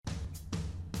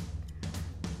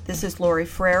This is Lori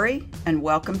Frary, and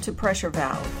welcome to Pressure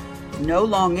Valve. No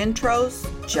long intros,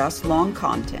 just long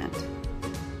content.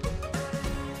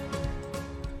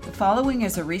 The following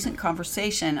is a recent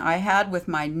conversation I had with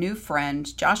my new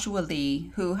friend, Joshua Lee,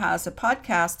 who has a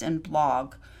podcast and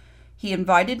blog. He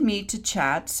invited me to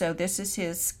chat, so this is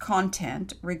his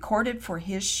content recorded for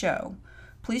his show.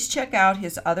 Please check out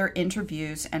his other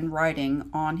interviews and writing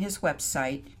on his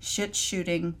website,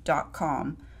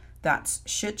 shitshooting.com. That's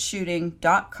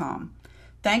shitshooting.com.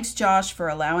 Thanks, Josh, for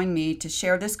allowing me to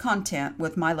share this content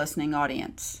with my listening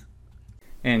audience.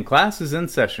 And class is in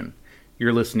session.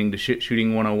 You're listening to Shit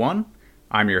Shooting 101.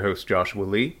 I'm your host, Joshua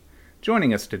Lee.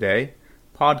 Joining us today,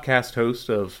 podcast host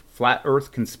of Flat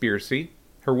Earth Conspiracy.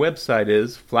 Her website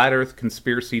is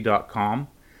flatearthconspiracy.com.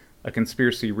 A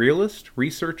conspiracy realist,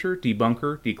 researcher,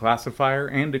 debunker, declassifier,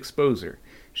 and exposer.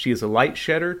 She is a light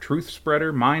shedder, truth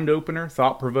spreader, mind opener,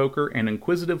 thought provoker, and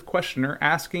inquisitive questioner,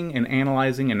 asking and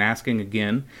analyzing and asking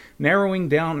again, narrowing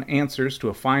down answers to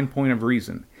a fine point of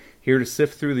reason. Here to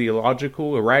sift through the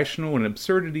illogical, irrational, and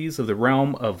absurdities of the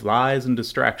realm of lies and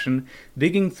distraction,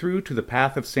 digging through to the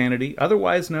path of sanity,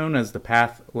 otherwise known as the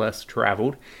path less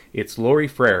traveled. It's Lori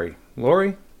Frary.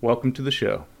 Lori, welcome to the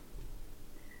show.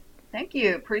 Thank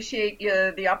you. Appreciate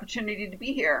the opportunity to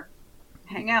be here.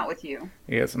 Hang out with you.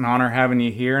 Yeah, it's an honor having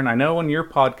you here. And I know on your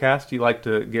podcast you like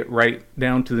to get right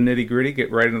down to the nitty-gritty,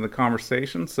 get right into the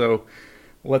conversation. So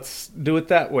let's do it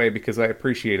that way because I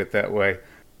appreciate it that way.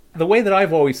 The way that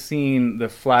I've always seen the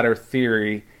flat earth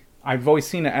theory, I've always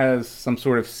seen it as some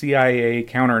sort of CIA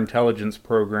counterintelligence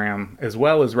program, as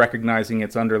well as recognizing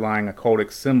its underlying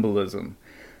occultic symbolism.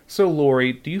 So,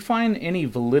 Lori, do you find any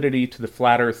validity to the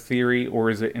flat earth theory, or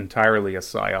is it entirely a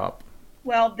psyop?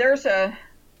 Well, there's a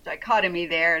dichotomy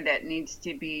there that needs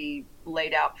to be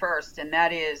laid out first, and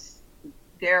that is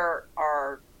there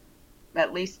are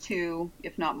at least two,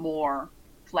 if not more,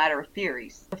 flat earth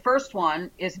theories. The first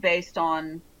one is based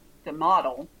on the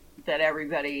model that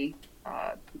everybody,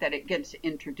 that it gets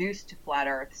introduced to flat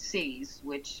earth sees,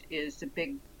 which is a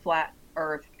big flat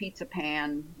earth pizza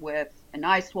pan with an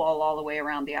ice wall all the way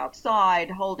around the outside,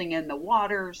 holding in the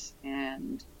waters,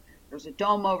 and there's a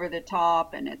dome over the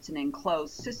top, and it's an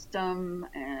enclosed system,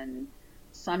 and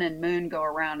sun and moon go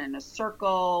around in a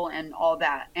circle, and all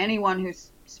that. Anyone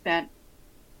who's spent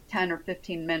 10 or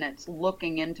 15 minutes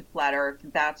looking into flat earth,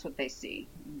 that's what they see.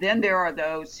 Then there are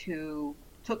those who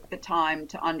took the time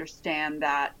to understand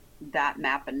that that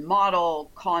map and model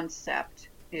concept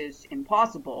is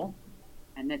impossible,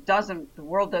 and the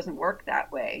world doesn't work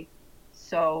that way.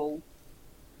 So,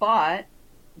 but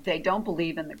they don't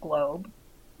believe in the globe.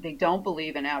 They don't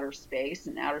believe in outer space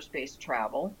and outer space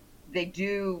travel. They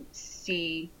do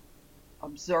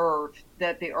observe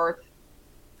that the Earth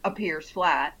appears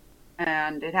flat,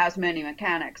 and it has many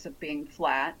mechanics of being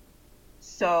flat.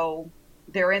 So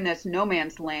they're in this no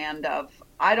man's land of,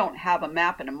 I don't have a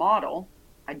map and a model.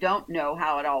 I don't know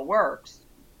how it all works.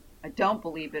 I don't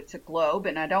believe it's a globe,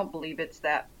 and I don't believe it's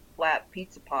that flat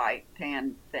pizza pie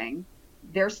pan thing.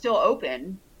 They're still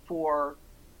open for,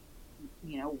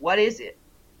 what is it?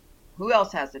 Who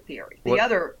else has a theory? The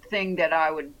other thing that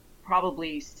I would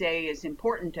probably say is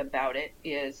important about it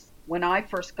is when I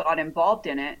first got involved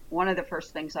in it, one of the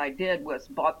first things I did was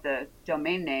bought the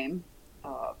domain name,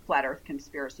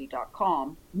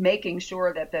 flatearthconspiracy.com, making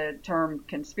sure that the term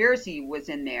conspiracy was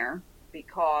in there,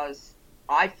 because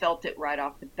I felt it right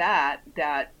off the bat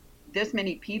that this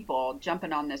many people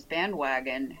jumping on this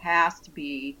bandwagon has to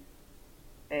be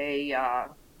a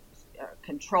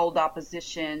controlled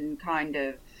opposition kind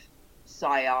of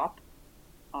psyop.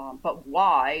 But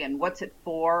why, and what's it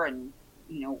for, and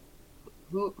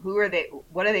who are they?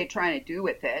 What are they trying to do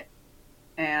with it?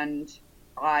 And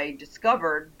I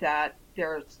discovered that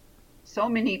there's so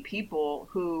many people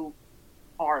who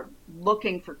are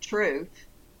looking for truth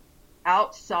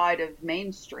outside of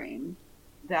mainstream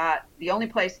that the only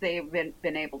place they've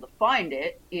been able to find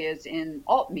it is in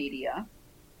alt media.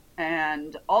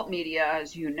 And alt media,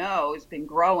 as you know, has been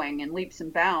growing in leaps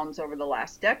and bounds over the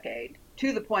last decade,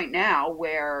 to the point now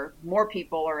where more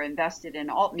people are invested in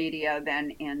alt media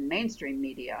than in mainstream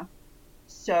media.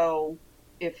 So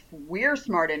if we're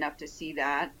smart enough to see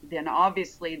that, then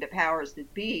obviously the powers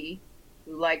that be,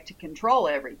 who like to control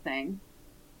everything,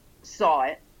 saw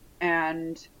it,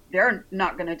 and they're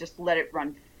not going to just let it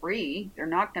run free. They're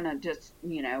not going to just,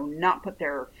 not put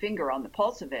their finger on the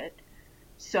pulse of it.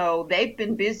 So they've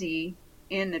been busy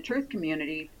in the truth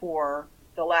community for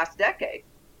the last decade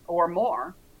or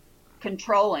more,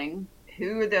 controlling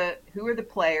who are the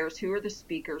players, who are the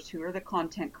speakers, who are the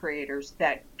content creators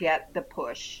that get the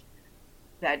push,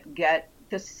 that get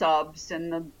the subs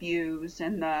and the views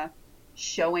and the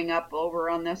showing up over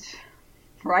on this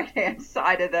right hand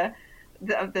side of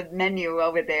the menu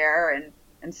over there,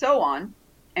 and so on,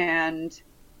 and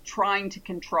trying to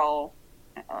control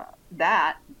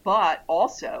that, but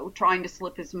also trying to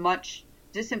slip as much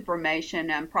disinformation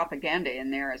and propaganda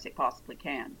in there as they possibly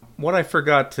can. What I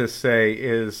forgot to say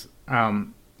is,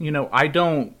 I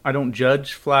don't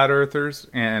judge flat earthers,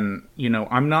 and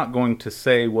I'm not going to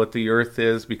say what the Earth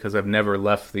is because I've never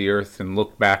left the Earth and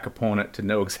looked back upon it to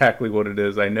know exactly what it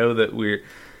is. I know that we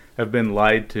have been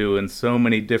lied to in so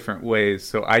many different ways,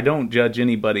 so I don't judge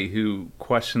anybody who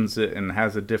questions it and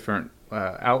has a different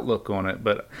outlook on it.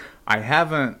 But I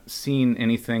haven't seen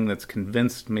anything that's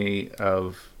convinced me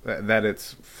of that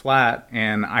it's flat,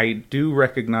 and I do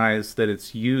recognize that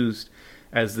it's used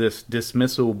as this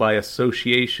dismissal by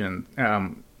association.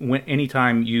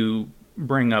 Anytime you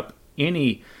bring up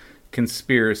any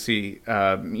conspiracy,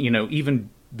 even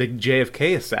the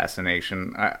JFK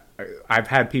assassination, I've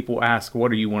had people ask,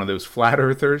 "What are you, one of those flat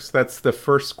earthers?" That's the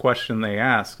first question they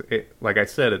ask. Like I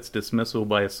said, it's dismissal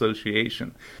by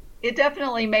association. It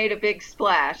definitely made a big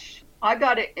splash. I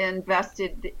got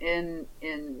invested in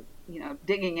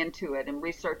digging into it and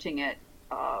researching it,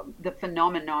 the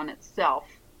phenomenon itself,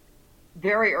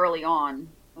 very early on.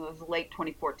 It was late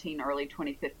 2014, early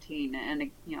 2015, and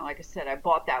like I said, I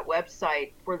bought that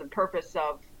website for the purpose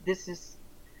of, this is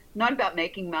not about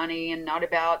making money and not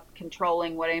about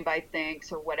controlling what anybody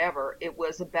thinks or whatever. It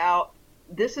was about,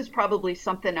 this is probably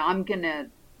something I'm gonna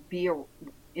be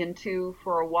into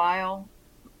for a while.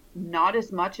 Not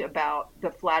as much about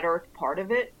the flat earth part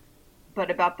of it, but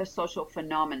about the social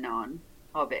phenomenon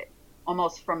of it,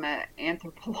 almost from an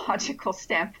anthropological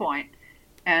standpoint,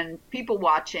 and people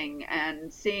watching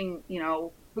and seeing,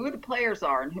 who the players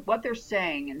are and what they're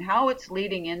saying and how it's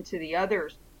leading into the other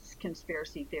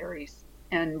conspiracy theories.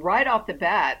 And right off the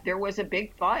bat, there was a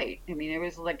big fight. I mean, it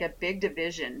was like a big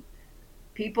division.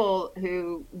 People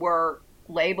who were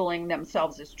labeling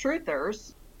themselves as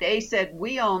truthers, they said,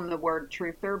 we own the word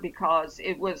truther because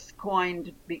it was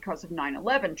coined because of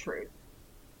 9/11 truth.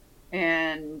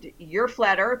 And your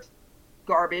flat earth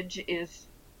garbage is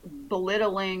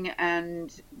belittling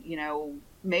and,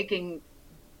 making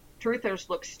truthers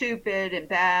look stupid and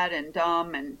bad and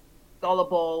dumb and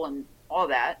gullible and all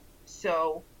that.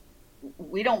 So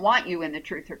we don't want you in the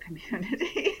truther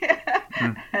community.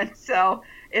 And so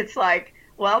it's like,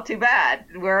 well, too bad.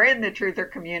 We're in the truther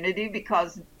community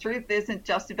because truth isn't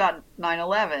just about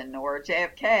 9/11 or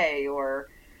JFK or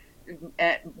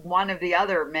one of the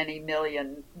other many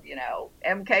million,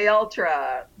 MK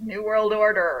Ultra, New World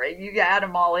Order. You add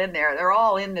them all in there. They're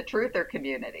all in the truther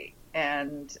community.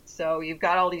 And so you've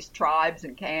got all these tribes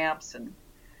and camps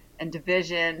and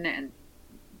division and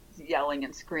yelling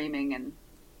and screaming and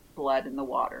blood in the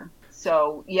water.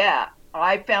 So, yeah,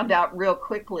 I found out real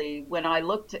quickly when I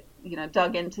looked at,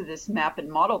 dug into this map and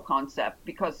model concept,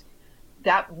 because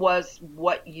that was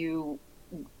what you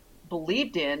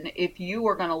believed in if you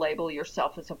were going to label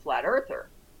yourself as a flat earther.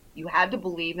 You had to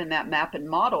believe in that map and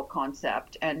model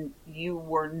concept, and you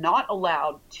were not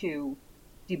allowed to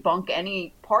debunk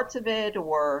any parts of it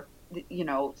or,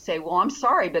 say, well, I'm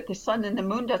sorry, but the sun and the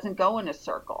moon doesn't go in a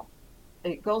circle.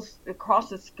 It goes across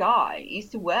the sky,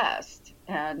 east to west,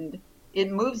 and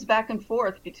it moves back and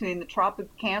forth between the Tropic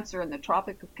of Cancer and the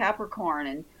Tropic of Capricorn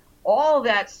and all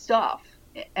that stuff.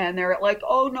 And they're like,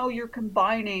 oh, no, you're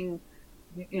combining,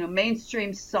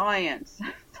 mainstream science.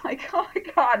 It's like, oh, my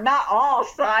God, not all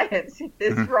science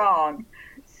is wrong.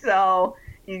 So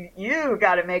you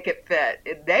got to make it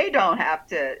fit. They don't have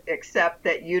to accept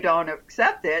that you don't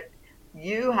accept it.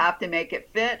 You have to make it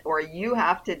fit, or you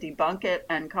have to debunk it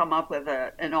and come up with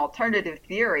an alternative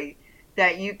theory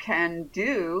that you can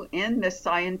do in the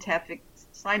scientific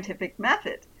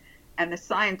method. And the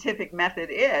scientific method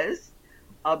is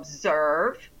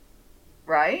observe,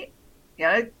 right? You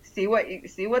gotta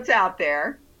see what's out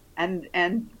there, and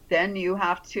then you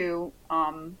have to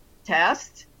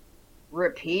test,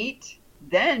 repeat,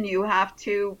 then you have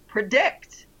to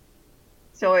predict.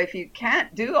 So if you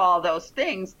can't do all those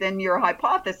things, then your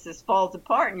hypothesis falls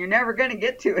apart and you're never going to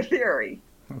get to a theory.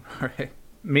 Right.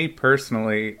 Me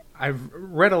personally, I've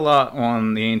read a lot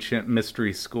on the ancient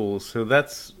mystery schools, so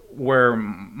that's where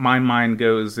my mind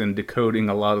goes in decoding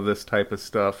a lot of this type of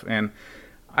stuff. And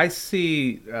I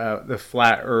see the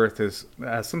flat earth as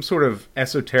some sort of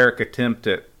esoteric attempt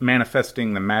at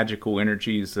manifesting the magical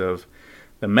energies of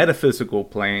the metaphysical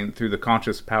plane through the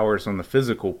conscious powers on the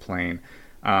physical plane.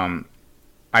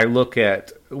 I look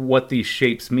at what these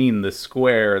shapes mean: the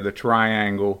square, the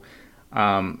triangle,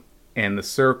 and the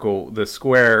circle. The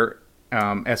square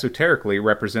esoterically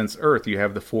represents Earth. You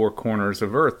have the four corners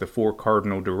of Earth, the four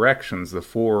cardinal directions, the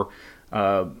four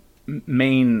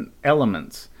main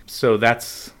elements. So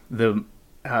that's the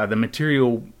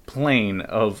material plane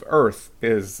of Earth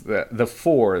is the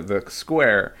four, the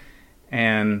square,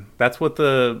 and that's what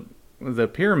the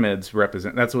pyramids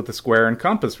represent. That's what the square and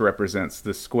compass represents.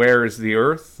 The square is the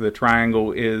Earth, the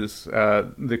triangle is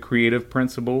the creative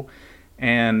principle,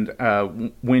 and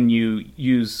when you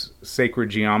use sacred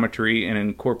geometry and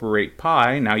incorporate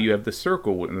pi, now you have the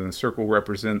circle, and the circle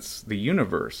represents the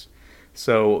universe.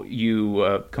 So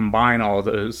you combine all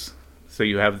those, so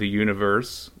you have the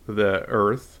universe, the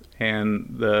Earth,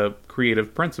 and the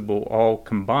creative principle all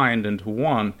combined into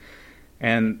one.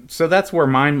 And so that's where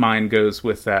my mind goes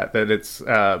with that it's,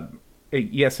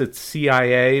 yes, it's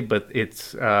CIA, but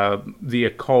it's the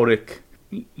occultic,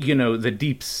 the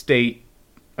deep state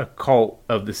occult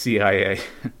of the CIA.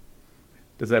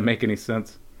 Does that make any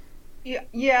sense?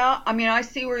 Yeah. I mean, I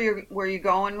see where you're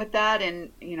going with that, and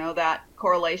that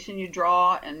correlation you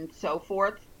draw and so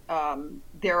forth.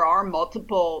 There are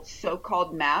multiple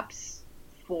so-called maps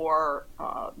for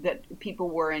that people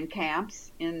were in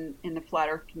camps in the flat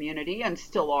Earth community and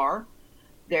still are.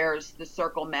 There's the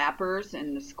circle mappers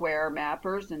and the square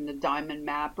mappers and the diamond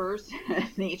mappers,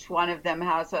 and each one of them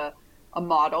has a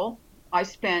model. I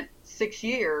spent 6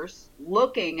 years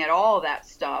looking at all that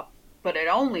stuff, but it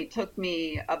only took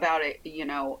me about a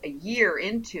year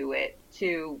into it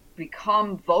to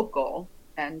become vocal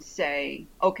and say,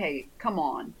 okay, come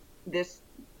on, this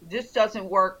doesn't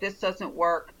work, this doesn't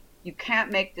work. You can't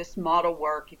make this model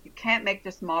work. If you can't make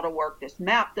this model work, this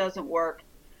map doesn't work.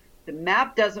 The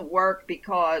map doesn't work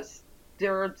because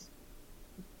there's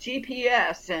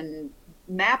GPS, and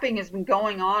mapping has been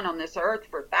going on this Earth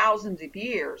for thousands of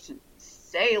years, and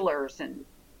sailors and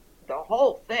the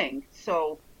whole thing.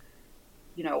 So,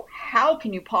 how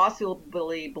can you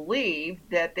possibly believe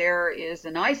that there is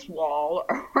an ice wall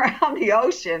around the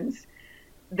oceans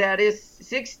that is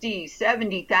 60,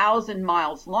 70,000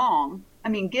 miles long? I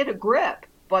mean, get a grip.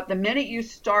 But the minute you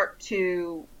start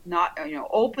to not,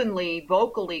 openly,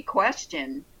 vocally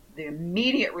question, the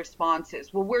immediate response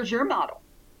is, well, where's your model?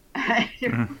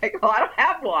 You're like, well, I don't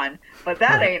have one, but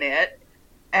that ain't it.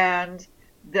 And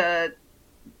the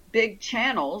big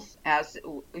channels, as it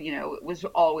was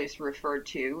always referred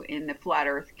to in the flat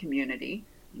Earth community,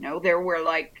 there were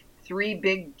like 3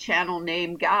 big channel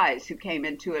name guys who came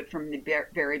into it from the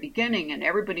very beginning, and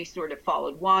everybody sort of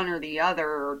followed one or the other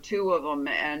or 2 of them,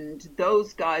 and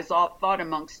those guys all fought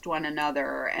amongst one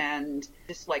another, and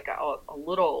just like a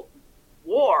little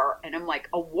war. And I'm like,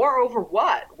 a war over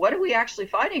what? What are we actually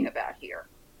fighting about here?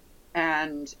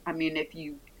 And I mean, if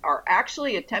you are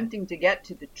actually attempting to get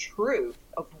to the truth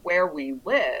of where we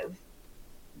live,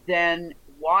 then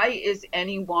why is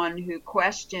anyone who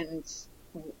questions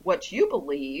what you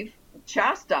believe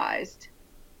chastised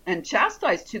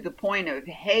to the point of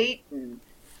hate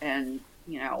and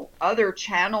other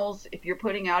channels? If you're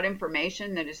putting out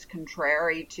information that is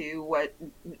contrary to what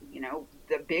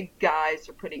the big guys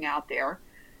are putting out there,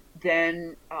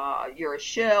 then you're a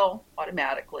shill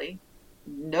automatically,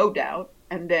 no doubt.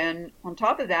 And then on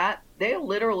top of that, they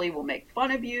literally will make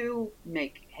fun of you,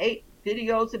 make hate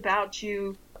videos about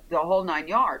you, the whole 9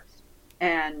 yards.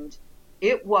 And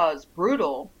it was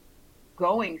brutal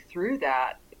going through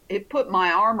that. It put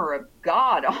my armor of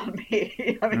God on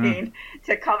me, I mean,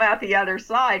 to come out the other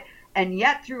side. And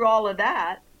yet through all of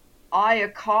that, I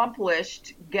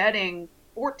accomplished getting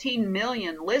 14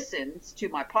 million listens to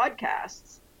my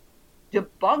podcasts,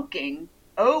 debunking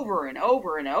over and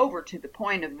over and over to the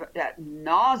point of that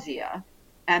nausea.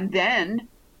 And then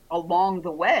along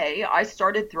the way, I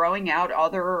started throwing out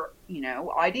other,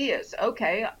 ideas.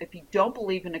 Okay, if you don't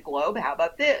believe in a globe, how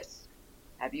about this?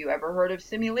 Have you ever heard of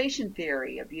simulation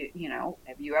theory? Have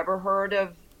you ever heard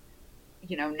of,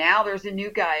 now there's a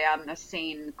new guy on the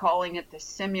scene calling it the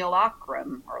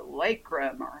simulacrum or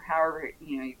lacrum or however,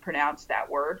 you pronounce that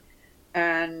word.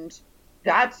 And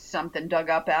that's something dug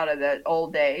up out of the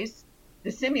old days.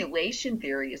 The simulation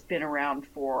theory has been around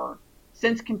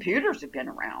since computers have been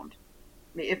around,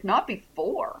 if not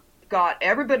before. Got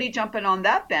everybody jumping on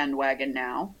that bandwagon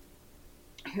now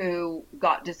who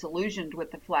got disillusioned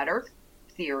with the flat Earth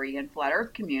theory and flat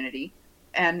Earth community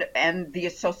and the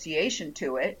association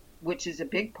to it, which is a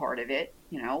big part of it.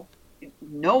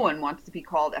 No one wants to be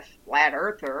called a flat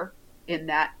earther in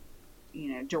that,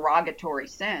 derogatory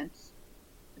sense.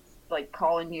 It's like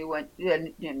calling you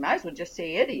you might as well just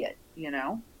say idiot,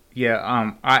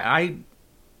 Yeah, I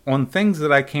on things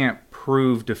that I can't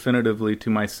prove definitively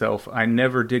to myself, I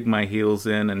never dig my heels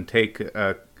in and take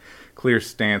a clear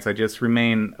stance. I just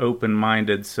remain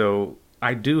open-minded. So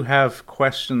I do have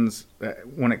questions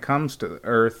when it comes to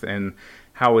Earth and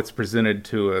how it's presented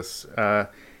to us.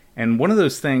 And one of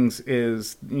those things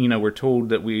is, we're told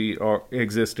that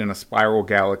exist in a spiral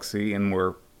galaxy, and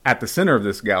we're at the center of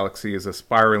this galaxy is a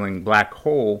spiraling black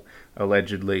hole,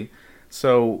 allegedly.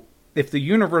 So, if the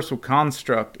universal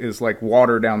construct is like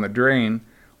water down the drain,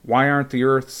 why aren't the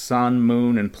Earth, Sun,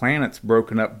 Moon, and planets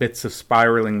broken up bits of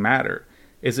spiraling matter?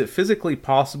 Is it physically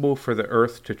possible for the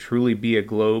Earth to truly be a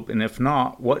globe? And if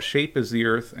not, what shape is the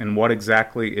Earth, and what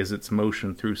exactly is its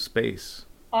motion through space?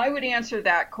 I would answer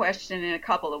that question in a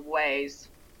couple of ways.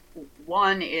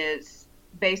 One is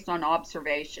based on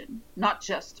observation, not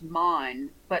just mine,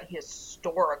 but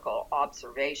historical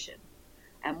observation.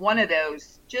 And one of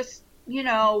those just,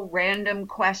 random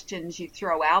questions you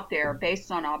throw out there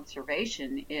based on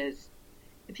observation is,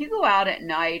 if you go out at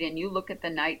night and you look at the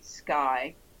night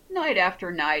sky, night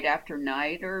after night after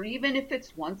night, or even if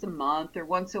it's once a month or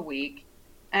once a week,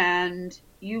 and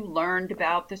you learned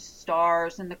about the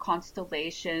stars and the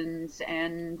constellations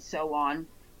and so on,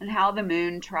 and how the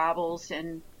moon travels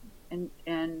and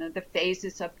the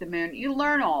phases of the moon. You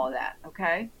learn all of that,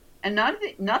 okay? And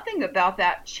nothing about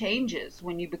that changes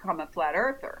when you become a flat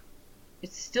earther.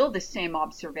 It's still the same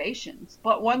observations.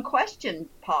 But one question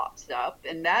pops up,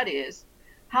 and that is,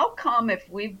 how come if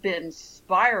we've been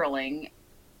spiraling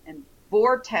and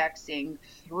vortexing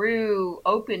through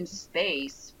open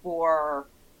space for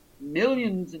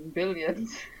millions and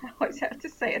billions, I always have to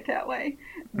say it that way,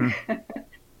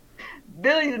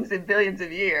 billions and billions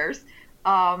of years,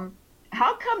 how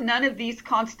come none of these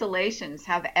constellations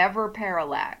have ever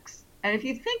parallax? And if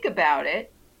you think about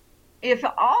it, if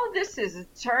all this is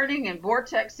turning and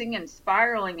vortexing and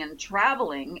spiraling and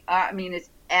traveling, is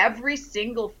every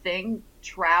single thing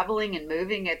traveling and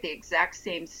moving at the exact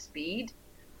same speed,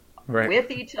 right, with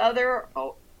each other,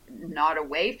 not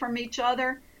away from each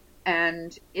other?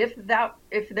 And if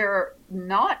they're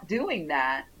not doing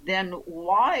that, then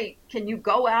why can you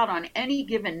go out on any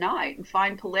given night and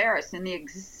find Polaris in the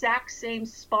exact same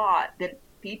spot that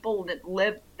people that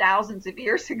lived thousands of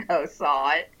years ago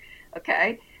saw it?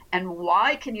 Okay. And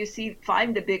why can you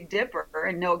find the Big Dipper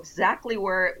and know exactly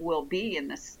where it will be in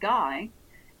the sky?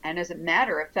 And as a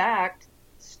matter of fact,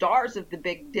 stars of the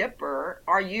Big Dipper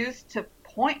are used to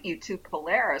point you to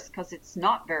Polaris because it's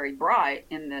not very bright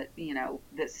in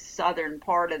the southern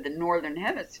part of the northern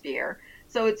hemisphere.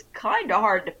 So it's kind of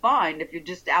hard to find if you're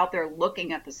just out there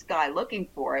looking at the sky looking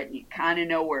for it, and you kind of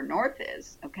know where north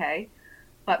is, okay?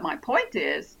 But my point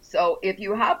is, so if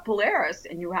you have Polaris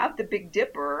and you have the Big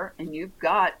Dipper and you've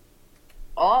got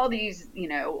all these,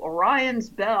 Orion's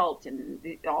belt and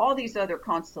all these other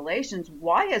constellations,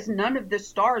 why is none of the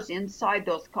stars inside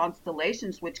those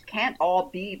constellations, which can't all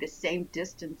be the same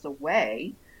distance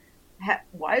away,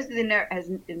 why has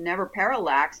it never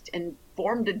parallaxed and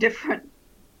formed a different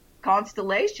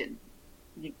constellation?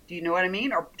 Do you know what I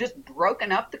mean? Or just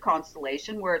broken up the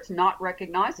constellation where it's not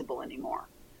recognizable anymore?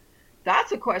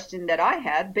 That's a question that I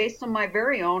had based on my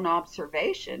very own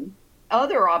observation.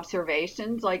 Other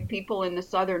observations, like people in the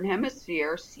southern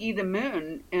hemisphere see the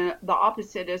moon the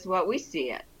opposite as what we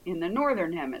see it in the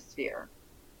northern hemisphere.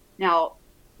 Now,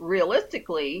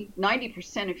 realistically,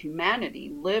 90% of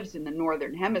humanity lives in the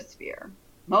northern hemisphere.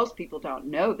 Most people don't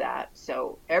know that,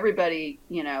 so everybody,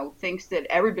 thinks that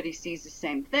everybody sees the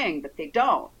same thing, but they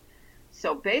don't.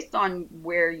 So based on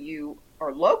where you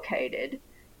are located,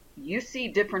 you see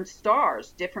different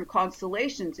stars, different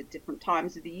constellations at different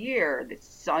times of the year. The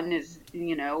sun is,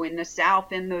 in the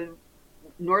south in the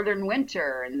northern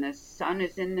winter, and the sun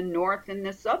is in the north in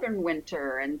the southern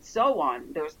winter, and so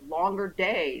on. There's longer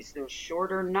days, there's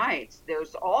shorter nights,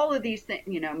 there's all of these things,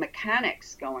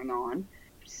 mechanics going on.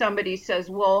 Somebody says,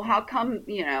 well, how come,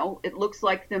 it looks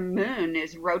like the moon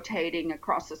is rotating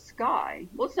across the sky?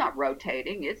 Well, it's not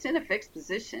rotating, it's in a fixed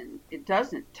position. It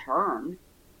doesn't turn.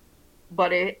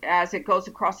 But as it goes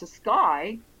across the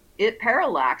sky, it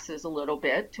parallaxes a little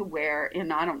bit to where,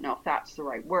 and I don't know if that's the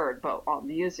right word, but I'll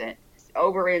use it.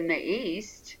 Over in the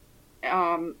east,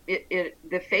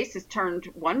 the face is turned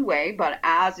one way, but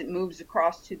as it moves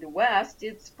across to the west,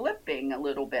 it's flipping a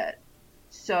little bit.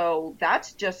 So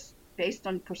that's just based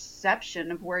on perception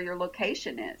of where your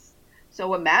location is.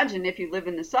 So imagine if you live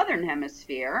in the southern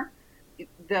hemisphere,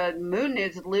 the moon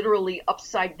is literally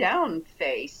upside down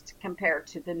faced compared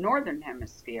to the northern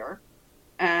hemisphere,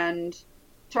 and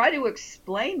try to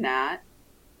explain that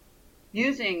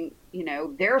using,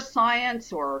 their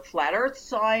science or flat earth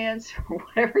science or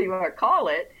whatever you want to call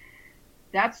it.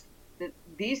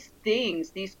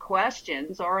 These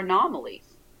questions are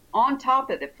anomalies, on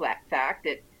top of the fact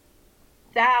that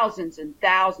thousands and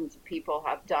thousands of people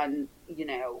have done,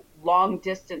 long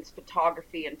distance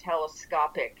photography and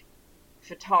telescopic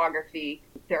photography.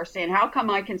 They're saying, how come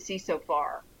I can see so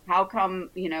far? How come,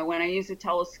 when I use a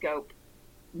telescope,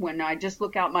 when I just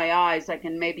look out my eyes, I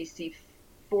can maybe see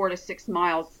 4 to 6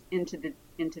 miles into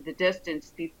the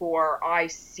distance before I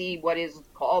see what is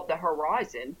called the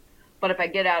horizon. But if I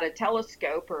get out a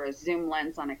telescope or a zoom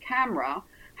lens on a camera,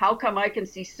 how come I can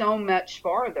see so much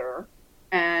farther?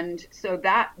 And so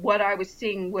that what I was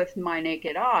seeing with my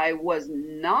naked eye was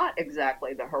not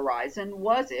exactly the horizon,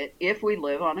 was it? If we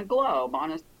live on a globe,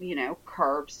 on a,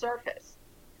 curved surface.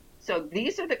 So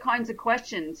these are the kinds of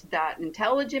questions that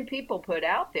intelligent people put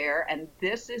out there, and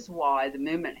this is why the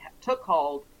movement took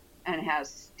hold and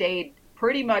has stayed.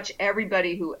 Pretty much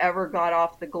everybody who ever got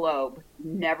off the globe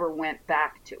never went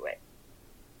back to it.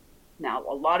 Now,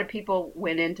 a lot of people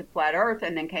went into flat earth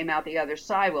and then came out the other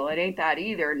side. Well, it ain't that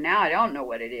either. Now I don't know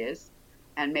what it is.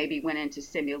 And maybe went into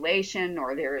simulation,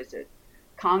 or there is a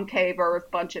concave earth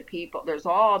bunch of people. There's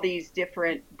all these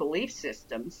different belief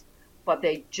systems, but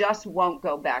they just won't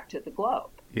go back to the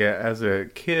globe. Yeah, as a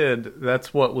kid,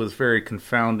 that's what was very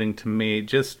confounding to me.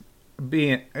 Just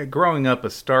growing up a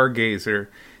stargazer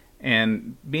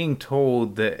and being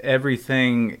told that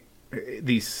everything,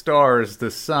 these stars, the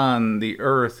sun, the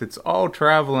earth, it's all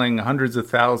traveling hundreds of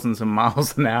thousands of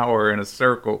miles an hour in a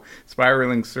circle,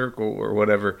 spiraling circle or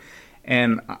whatever.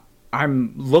 And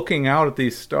I'm looking out at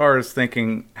these stars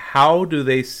thinking, how do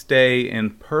they stay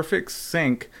in perfect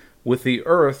sync with the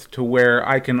earth to where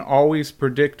I can always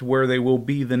predict where they will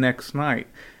be the next night?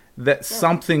 That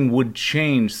something would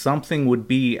change, something would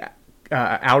be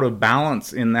out of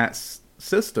balance in that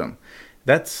system.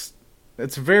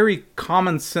 It's a very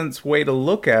common sense way to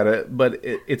look at it, but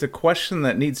it's a question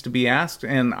that needs to be asked,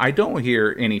 and I don't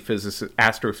hear any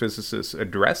astrophysicists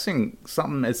addressing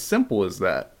something as simple as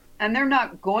that. And they're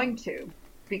not going to,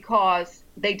 because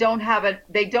they don't have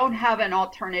an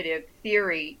alternative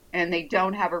theory, and they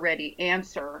don't have a ready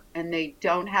answer, and they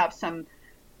don't have some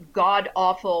god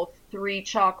awful 3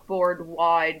 chalkboard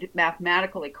wide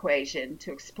mathematical equation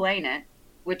to explain it,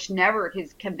 which never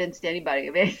has convinced anybody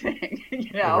of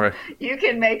anything. Right. You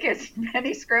can make as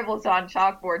many scribbles on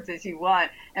chalkboards as you want,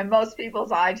 and most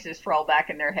people's eyes just roll back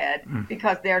in their head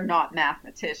because they're not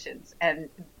mathematicians. And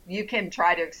you can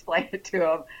try to explain it to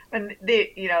them, and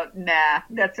nah,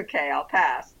 that's okay, I'll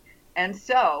pass. And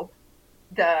so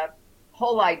the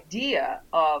whole idea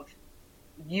of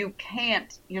you're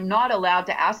not allowed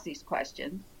to ask these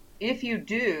questions. If you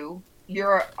do,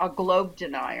 you're a globe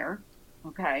denier,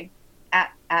 okay?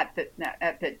 At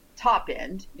the top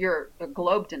end, you're a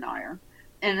globe denier.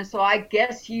 And so I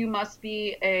guess you must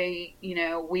be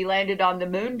we landed on the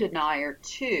moon denier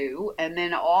too. And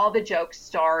then all the jokes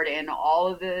start and all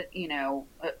of the,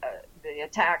 the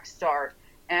attacks start.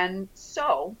 And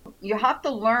so you have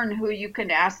to learn who you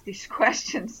can ask these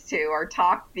questions to or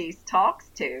talk these talks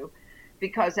to,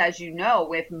 because as you know,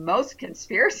 with most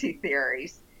conspiracy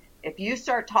theories, if you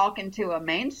start talking to a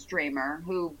mainstreamer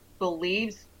who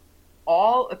believes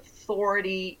all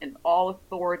authority and all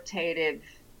authoritative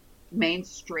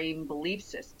mainstream belief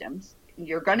systems,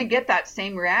 you're going to get that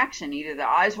same reaction. Either the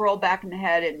eyes roll back in the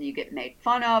head and you get made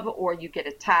fun of, or you get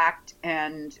attacked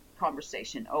and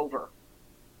conversation over.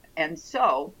 And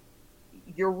so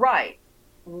you're right.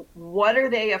 What are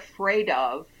they afraid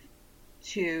of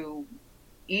to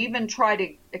even try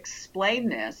to explain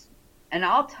this? And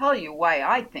I'll tell you why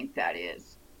I think that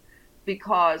is.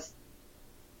 Because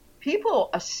people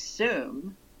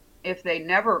assume, if they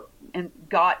never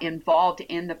got involved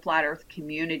in the flat earth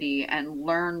community and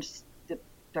learned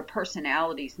the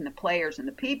personalities and the players and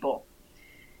the people,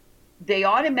 they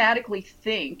automatically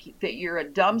think that you're a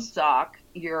dumb sock,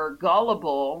 you're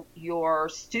gullible, you're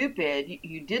stupid,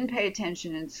 you didn't pay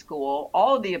attention in school,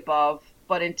 all of the above.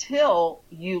 But until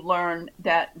you learn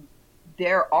that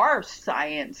there are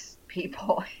science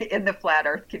people in the flat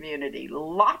earth community,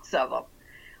 lots of them.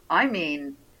 I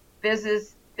mean,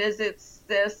 physicists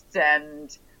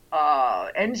and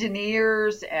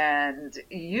engineers and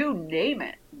you name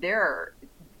it.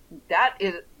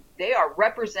 They are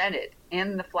represented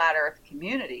in the flat earth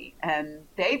community, and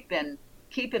they've been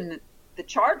keeping the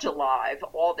charge alive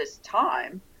all this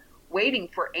time, waiting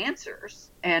for answers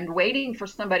and waiting for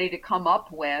somebody to come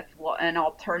up with an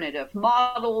alternative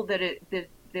model that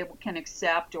they can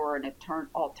accept, or an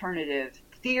alternative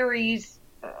theories,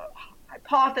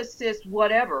 hypothesis,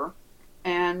 whatever.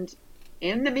 And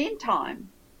in the meantime,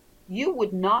 you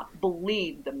would not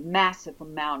believe the massive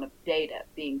amount of data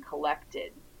being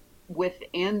collected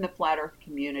within the flat earth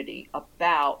community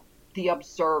about the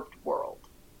observed world.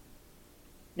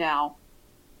 Now,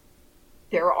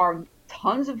 there are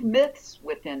tons of myths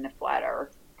within the flat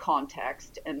earth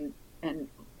context, and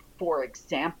for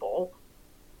example,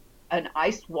 an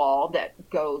ice wall that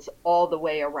goes all the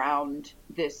way around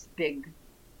this big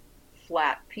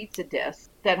flat pizza disc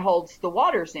that holds the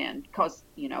waters in, because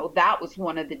that was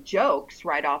one of the jokes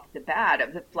right off the bat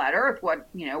of the flat earth.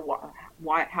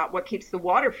 What keeps the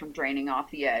water from draining off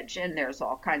the edge? And there's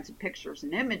all kinds of pictures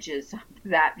and images of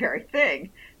that very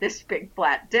thing, this big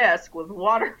flat disc with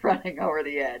water running over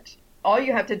the edge. All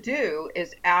you have to do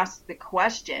is ask the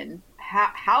question,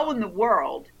 how in the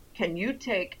world can you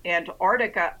take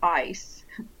Antarctica ice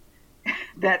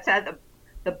that's at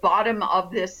the bottom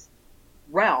of this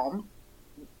realm,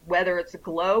 whether it's a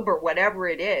globe or whatever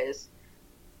it is?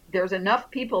 There's enough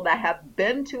people that have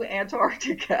been to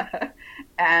Antarctica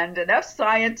and enough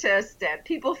scientists and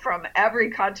people from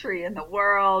every country in the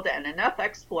world and enough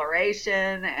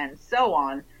exploration and so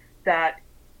on that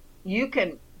you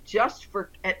can just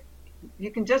forget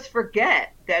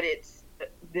that it's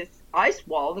this ice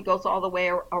wall that goes all the way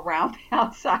around the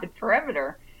outside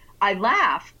perimeter. I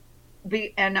laugh,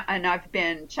 and I've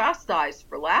been chastised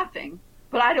for laughing,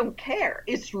 but I don't care.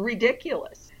 It's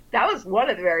ridiculous. That was one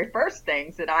of the very first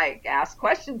things that I asked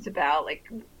questions about.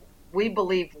 Like, we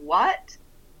believe what?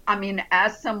 I mean,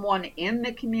 as someone in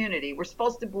the community, we're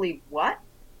supposed to believe what?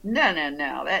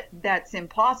 No. That's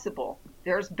impossible.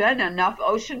 There's been enough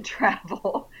ocean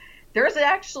travel. There's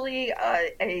actually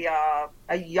a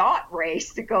yacht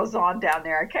race that goes on down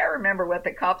there. I can't remember what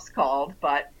the cup's called,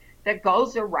 but that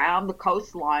goes around the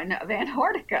coastline of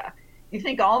Antarctica. You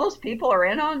think all those people are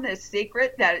in on this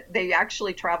secret that they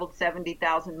actually traveled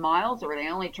 70,000 miles, or they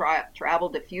only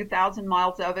traveled a few thousand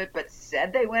miles of it, but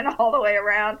said they went all the way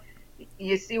around?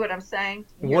 You see what I'm saying?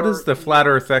 What is the flat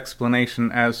Earth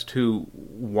explanation as to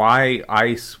why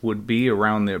ice would be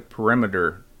around the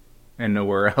perimeter and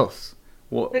nowhere else?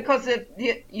 Well, because if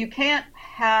you can't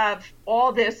have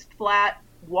all this flat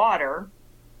water,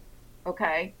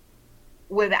 okay,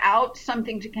 without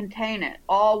something to contain it.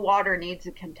 All water needs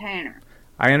a container.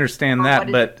 I understand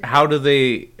that, but how do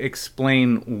they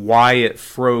explain why it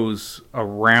froze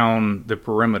around the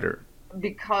perimeter?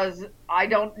 Because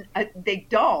they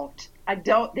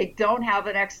don't have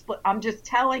an explanation. I'm just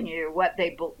telling you what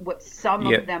some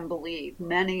of them believe.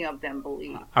 Many of them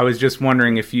believe. I was just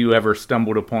wondering if you ever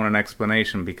stumbled upon an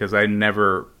explanation, because I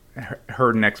never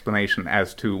heard an explanation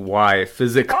as to why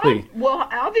physically. Well,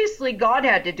 obviously God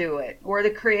had to do it, or the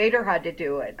Creator had to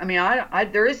do it. I mean,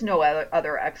 there is no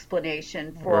other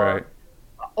explanation for, right.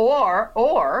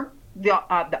 Or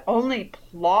the only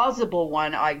plausible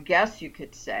one, I guess you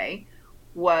could say,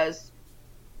 was,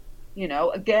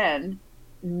 again,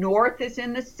 north is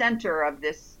in the center of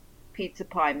this pizza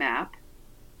pie map,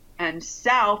 and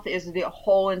south is the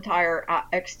whole entire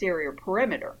exterior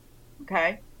perimeter.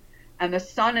 Okay. And the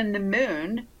sun and the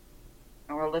moon,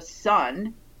 or the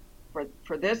sun, for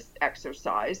this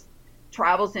exercise,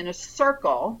 travels in a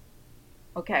circle,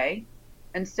 okay?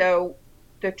 And so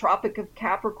the Tropic of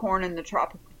Capricorn and the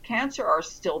Tropic of Cancer are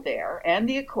still there, and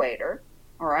the equator,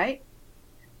 all right?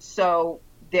 So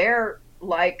they're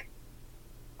like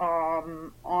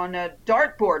on a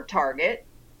dartboard target.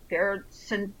 They're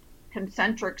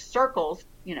concentric circles,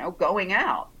 going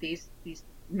out, these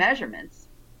measurements.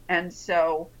 And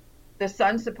so the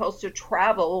sun's supposed to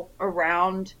travel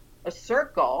around a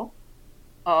circle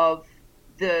of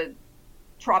the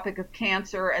Tropic of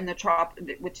Cancer and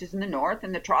which is in the north,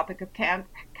 and the Tropic of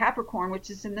Capricorn, which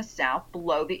is in the south,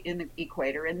 in the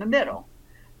equator in the middle.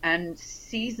 And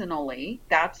seasonally,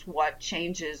 that's what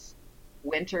changes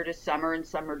winter to summer and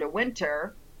summer to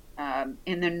winter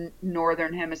in the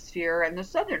northern hemisphere and the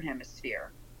southern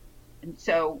hemisphere. And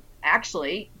so,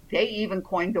 actually, they even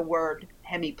coined the word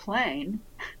hemiplane.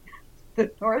 The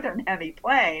northern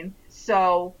hemiplane.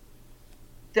 So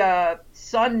the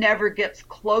sun never gets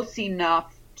close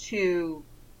enough to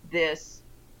this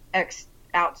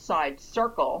outside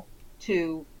circle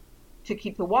to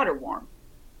keep the water warm.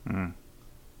 Mm.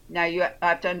 Now you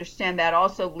have to understand that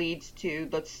also leads to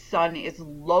the sun is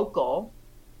local.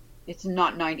 It's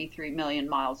not 93 million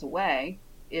miles away.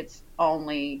 It's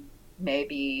only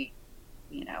maybe,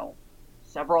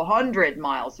 several hundred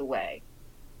miles away,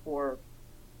 or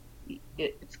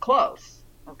it's close,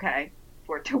 okay,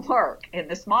 for it to work in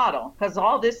this model, because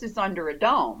all this is under a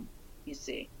dome, you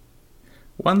see.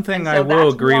 One thing I will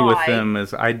agree with them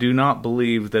is I do not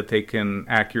believe that they can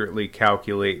accurately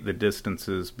calculate the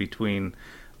distances between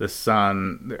the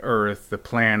sun, the earth, the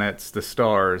planets, the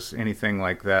stars, anything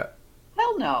like that.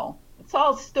 Hell no. It's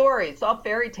all stories, it's all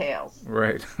fairy tales.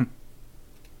 Right.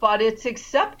 But it's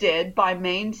accepted by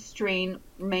mainstream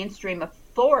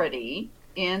authority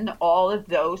in all of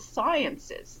those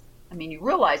sciences. I mean, you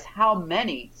realize how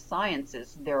many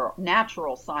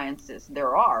natural sciences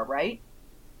there are, right?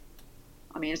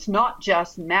 I mean, it's not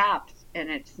just math and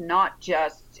it's not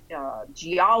just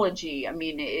geology. I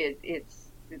mean,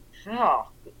 it's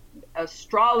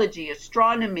astrology,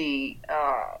 astronomy,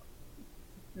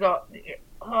 the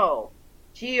oh,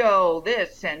 geo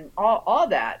this and all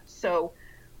that. So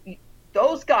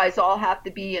those guys all have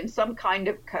to be in some kind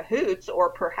of cahoots, or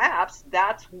perhaps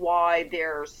that's why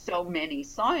there's so many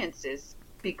sciences,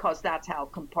 because that's how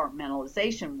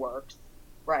compartmentalization works,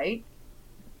 right?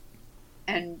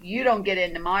 And you don't get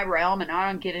into my realm and I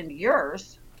don't get into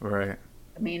yours. Right.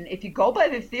 I mean, if you go by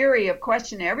the theory of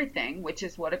question everything, which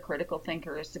is what a critical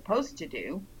thinker is supposed to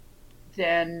do,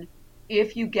 then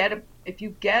if you get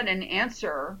an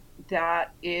answer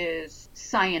that is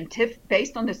scientific,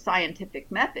 based on the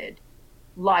scientific method,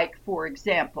 like, for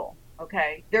example,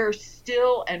 okay, there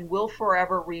still and will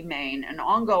forever remain an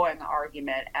ongoing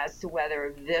argument as to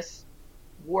whether this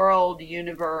world,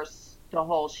 universe, the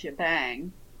whole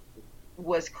shebang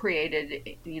was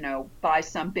created, by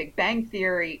some Big Bang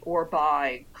theory or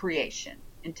by creation,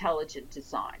 intelligent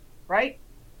design, right?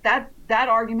 That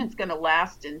argument's going to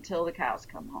last until the cows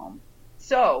come home.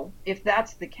 So if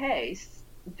that's the case,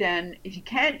 then if you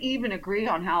can't even agree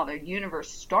on how the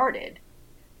universe started,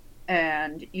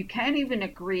 and you can't even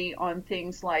agree on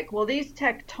things like, well, these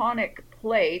tectonic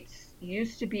plates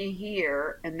used to be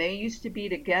here and they used to be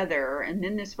together and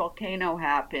then this volcano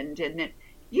happened, and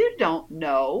you don't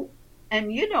know.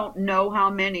 And you don't know how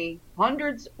many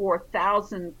hundreds or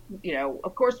thousands,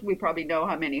 of course we probably know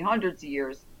how many hundreds of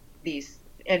years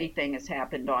anything has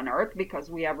happened on Earth because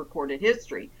we have recorded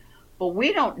history. But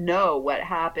we don't know what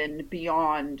happened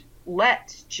beyond,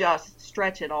 let's just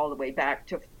stretch it all the way back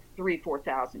to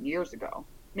 4,000 years ago,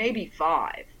 maybe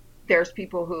 5. There's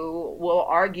people who will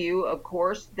argue, of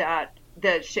course, that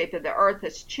the shape of the Earth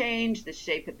has changed, the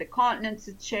shape of the continents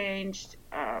has changed.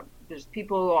 There's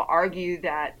people who will argue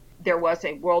that there was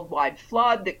a worldwide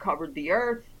flood that covered the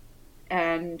Earth,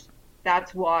 and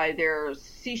that's why there's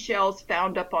seashells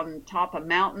found up on top of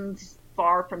mountains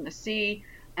far from the sea.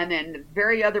 And then the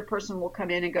very other person will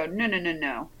come in and go, no, no, no,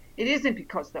 no. It isn't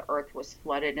because the Earth was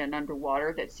flooded and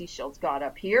underwater that seashells got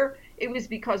up here. It was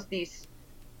because these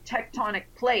tectonic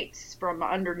plates from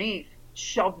underneath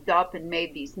shoved up and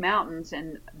made these mountains,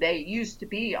 and they used to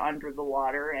be under the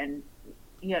water. And,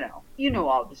 you know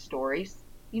all the stories.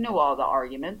 You know all the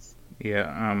arguments.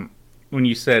 Yeah, when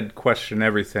you said question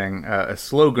everything, a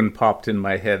slogan popped in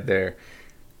my head there.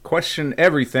 Question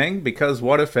everything, because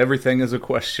what if everything is a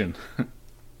question?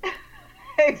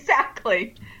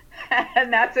 Exactly.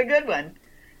 And that's a good one.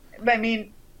 I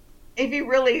mean, if you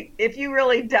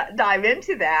really dive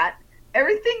into that,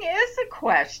 everything is a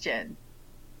question.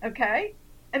 Okay?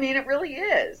 I mean, it really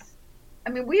is. I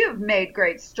mean, we have made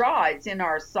great strides in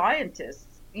our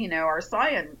scientists, our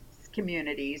science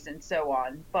communities and so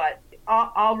on. But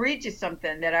I'll read you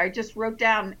something that I just wrote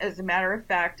down, as a matter of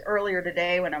fact, earlier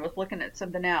today when I was looking at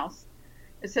something else.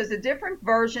 It says, a different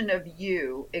version of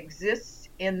you exists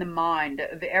in the mind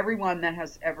of everyone that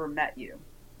has ever met you.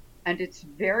 And it's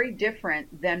very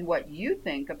different than what you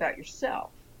think about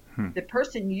yourself. The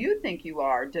person you think you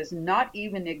are does not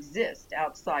even exist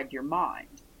outside your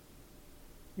mind.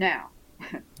 Now.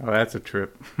 Oh, that's a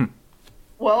trip.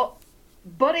 Well,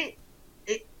 but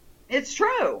it's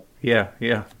true. Yeah,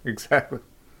 exactly.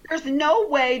 There's no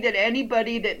way that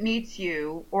anybody that meets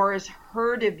you or has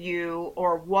heard of you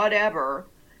or whatever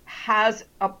has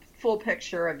a full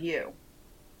picture of you.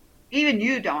 Even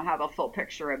you don't have a full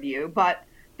picture of you, but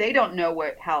they don't know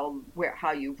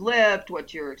how you've lived,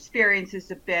 what your experiences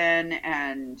have been,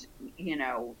 and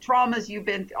traumas you've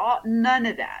been through. None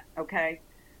of that. Okay,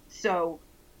 so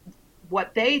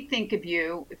what they think of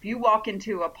you, if you walk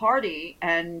into a party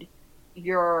and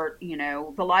you're,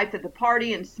 the life of the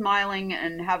party and smiling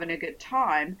and having a good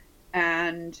time,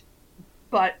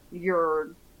 but your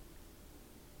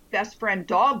best friend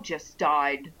dog just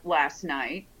died last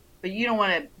night, but you don't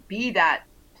want to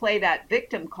play that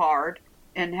victim card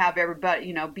and have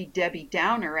everybody, be Debbie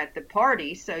Downer at the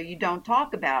party, so you don't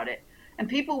talk about it. And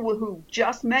people who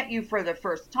just met you for the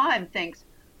first time thinks,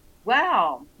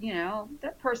 wow,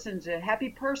 that person's a happy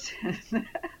person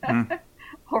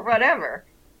or whatever.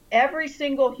 Every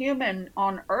single human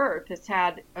on Earth has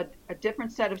had a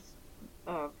different set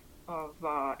of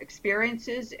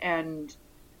experiences and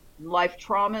life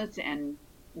traumas, and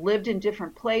lived in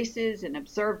different places and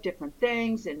observed different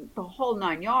things and the whole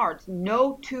 9 yards.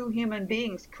 No two human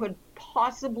beings could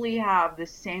possibly have the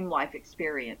same life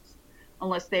experience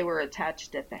unless they were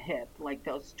attached at the hip, like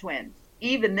those twins.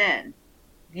 Even then,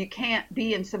 you can't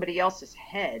be in somebody else's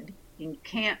head. You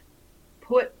can't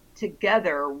put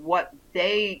together what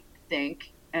they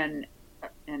think and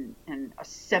and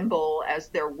assemble as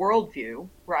their worldview,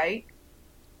 right?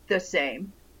 The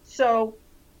same. So,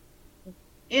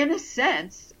 in a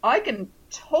sense, I can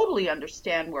totally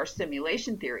understand where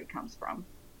simulation theory comes from.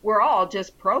 We're all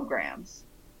just programs.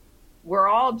 We're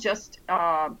all just,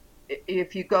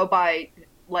 if you go by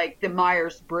like the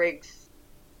Myers-Briggs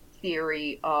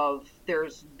theory of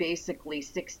there's basically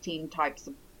 16 types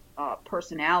of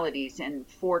personalities and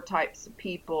 4 types of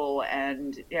people,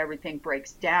 and everything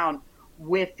breaks down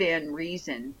within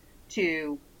reason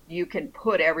to you can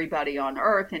put everybody on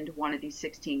Earth into one of these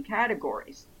 16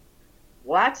 categories.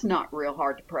 Well, that's not real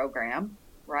hard to program,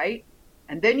 right?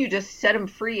 And then you just set them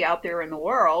free out there in the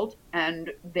world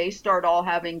and they start all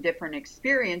having different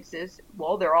experiences.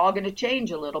 Well, they're all going to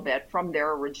change a little bit from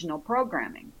their original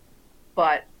programming.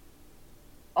 But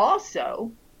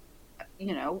also,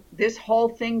 this whole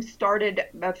thing started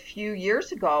a few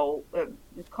years ago,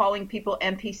 calling people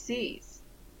NPCs.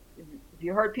 Have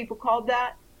you heard people called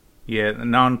that? Yeah, a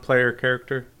non-player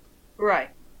character. Right.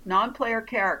 Non-player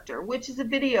character, which is a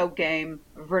video game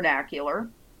vernacular.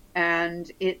 And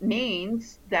it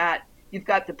means that you've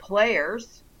got the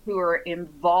players who are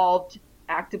involved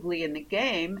actively in the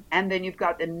game, and then you've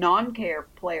got the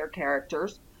non-player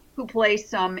characters who play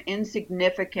some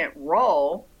insignificant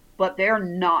role, but they're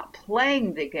not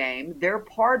playing the game, they're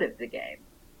part of the game.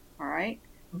 All right?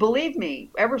 Believe me,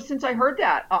 ever since I heard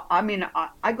that,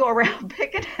 I go around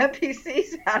picking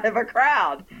NPCs out of a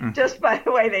crowd just by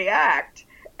the way they act.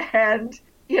 And,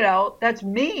 that's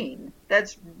mean.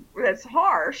 That's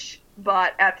harsh.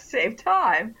 But at the same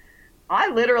time, I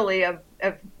literally have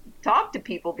talked to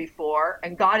people before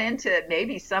and got into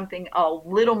maybe something a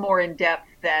little more in depth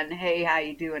than, hey, how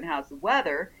you doing? How's the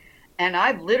weather? And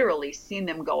I've literally seen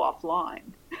them go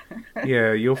offline.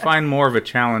 Yeah, you'll find more of a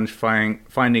challenge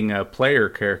finding a player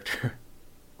character.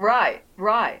 Right,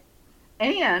 right.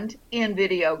 And in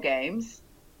video games,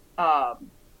 I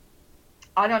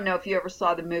don't know if you ever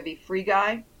saw the movie Free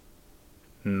Guy.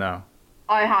 No.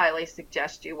 I highly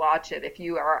suggest you watch it if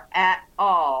you are at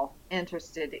all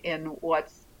interested in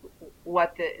what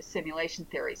the simulation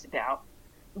theory is about.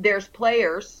 There's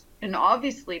players, and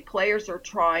obviously players are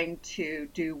trying to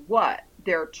do what?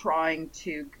 They're trying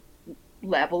to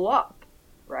level up,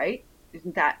 right?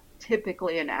 Isn't that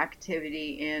typically an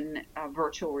activity in a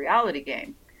virtual reality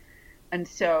game? And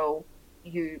so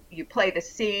you play the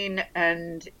scene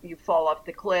and you fall off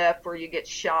the cliff or you get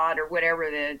shot or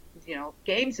whatever the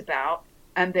game's about,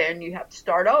 and then you have to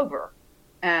start over.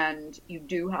 And you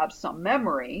do have some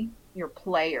memory. Your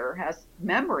player has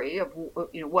memory of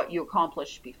what you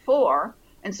accomplished before,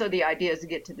 and so the idea is to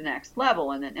get to the next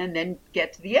level and then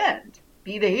get to the end,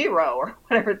 be the hero or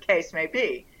whatever the case may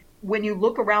be. When you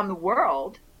look around the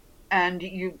world and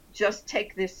you just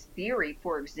take this theory,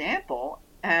 for example,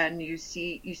 and you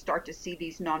start to see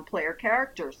these non-player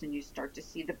characters, and you start to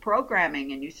see the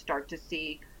programming, and you start to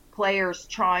see players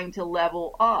trying to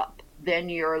level up, then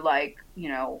you're like,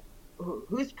 who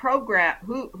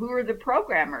are the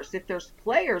programmers? If there's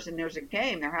players and there's a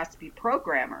game, there has to be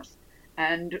programmers.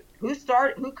 And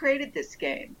who created this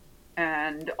game?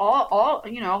 And all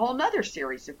a whole nother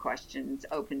series of questions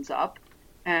opens up.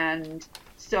 And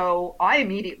so I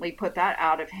immediately put that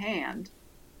out of hand.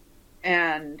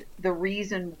 And the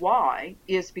reason why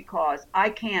is because I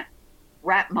can't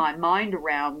wrap my mind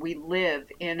around we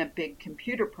live in a big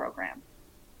computer program.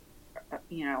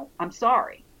 I'm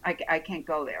sorry. I can't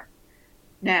go there.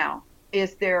 Now,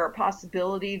 is there a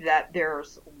possibility that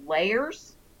there's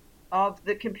layers of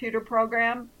the computer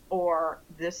program or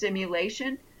the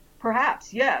simulation?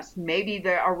 Perhaps, yes. Maybe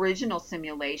the original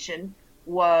simulation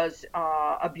was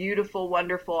a beautiful,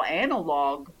 wonderful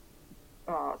analog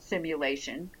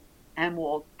simulation, and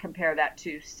we'll compare that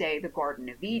to, say, the Garden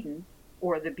of Eden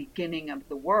or the beginning of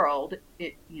the world,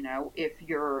 if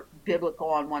you're biblical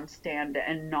on one stand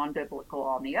and non-biblical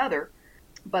on the other.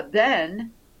 But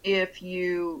then, if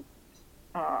you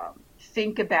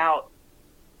think about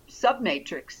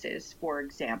submatrices, for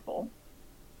example,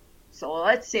 so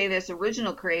let's say this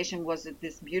original creation was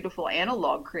this beautiful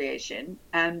analog creation,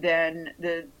 and then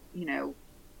the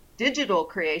digital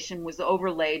creation was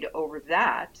overlaid over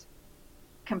that,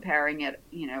 comparing it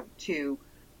to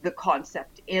the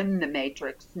concept in the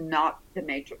matrix, not the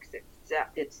matrix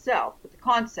itself, but the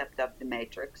concept of the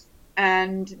matrix.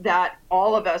 And that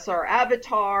all of us are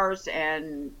avatars,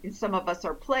 and some of us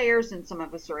are players, and some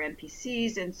of us are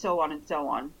NPCs, and so on and so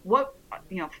on.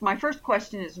 My first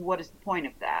question is, what is the point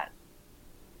of that?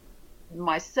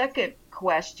 My second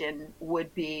question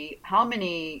would be, how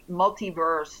many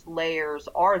multiverse layers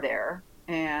are there,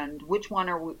 and which one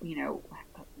are we,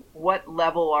 what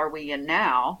level are we in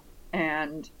now?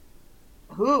 And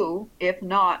who, if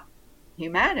not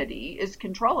humanity, is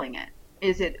controlling it?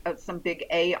 Is it some big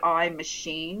AI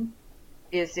machine?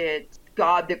 Is it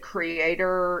God the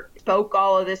Creator spoke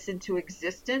all of this into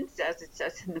existence, as it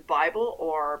says in the Bible,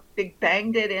 or Big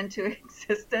Banged it into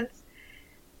existence?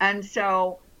 And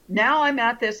so now I'm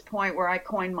at this point where I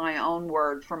coined my own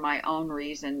word for my own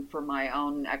reason, for my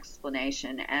own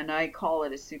explanation, and I call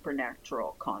it a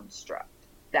supernatural construct.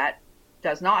 That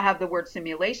does not have the word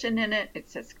simulation in it. It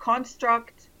says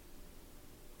construct.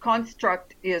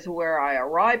 Construct is where I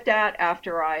arrived at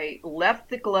after I left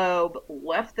the globe,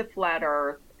 left the flat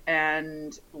earth,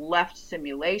 and left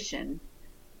simulation.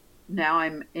 Now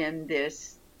I'm in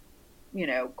this,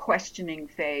 questioning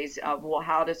phase of, well,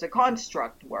 how does a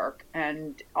construct work?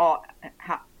 And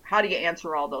how do you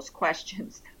answer all those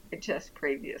questions I just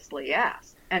previously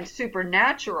asked? And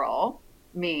supernatural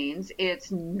means it's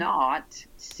not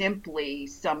simply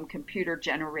some computer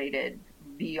generated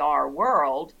VR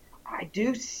world. I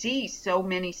do see so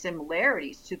many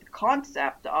similarities to the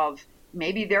concept of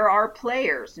maybe there are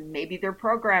players and maybe they're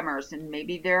programmers and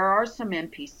maybe there are some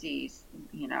NPCs,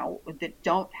 that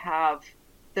don't have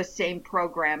the same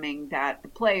programming that the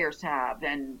players have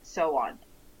and so on.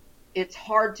 It's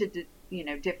hard to,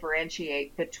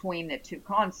 differentiate between the two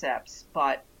concepts,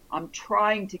 but I'm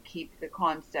trying to keep the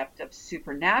concept of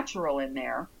supernatural in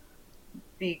there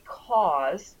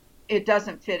because it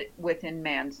doesn't fit within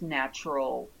man's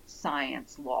natural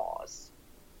science laws.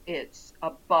 It's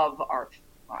above our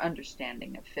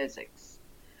understanding of physics,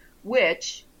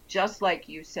 which, just like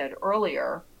you said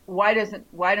earlier, why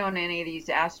don't any of these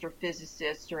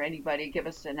astrophysicists or anybody give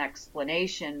us an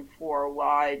explanation for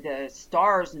why the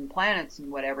stars and planets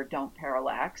and whatever don't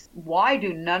parallax? Why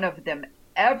do none of them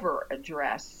ever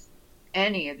address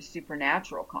any of the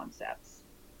supernatural concepts?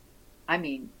 I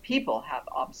mean, people have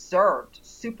observed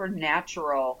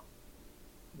supernatural,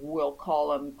 we'll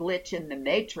call them glitch in the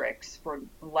matrix for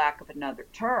lack of another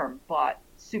term, but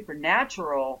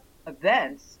supernatural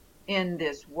events in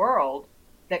this world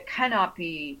that cannot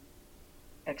be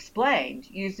explained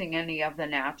using any of the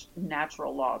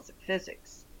natural laws of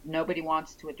physics. Nobody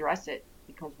wants to address it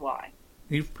because why?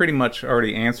 You've pretty much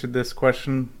already answered this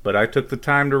question, but I took the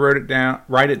time to write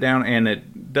it down, and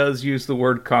it does use the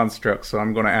word construct, so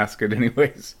I'm going to ask it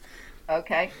anyways.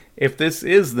 Okay. If this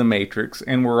is the Matrix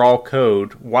and we're all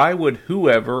code, why would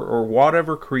whoever or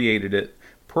whatever created it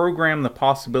program the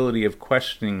possibility of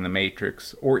questioning the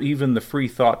Matrix, or even the free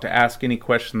thought to ask any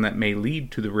question that may lead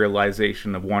to the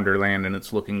realization of Wonderland and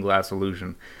its looking glass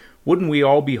illusion? Wouldn't we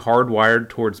all be hardwired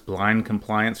towards blind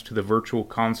compliance to the virtual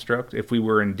construct if we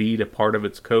were indeed a part of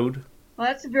its code? Well,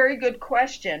 that's a very good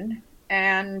question,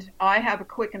 and I have a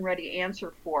quick and ready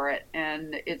answer for it,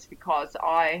 and it's because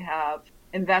I have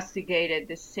investigated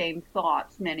the same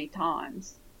thoughts many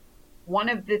times. One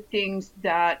of the things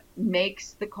that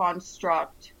makes the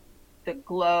construct, the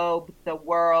globe, the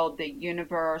world, the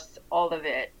universe, all of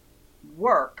it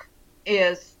work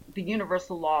is the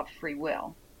universal law of free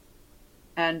will.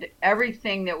 And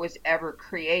everything that was ever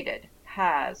created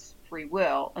has free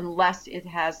will unless it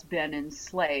has been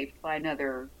enslaved by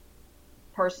another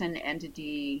person,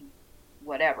 entity,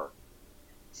 whatever.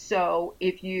 So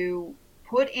if you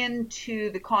put into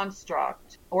the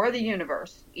construct or the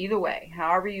universe, either way,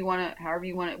 however you want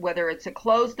it, whether it's a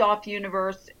closed off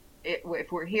universe,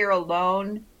 if we're here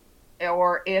alone,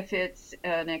 or if it's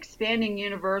an expanding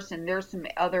universe and there's some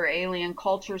other alien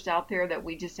cultures out there that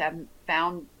we just haven't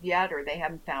found yet, or they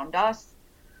haven't found us,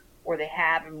 or they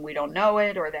have and we don't know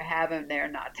it, or they have and they're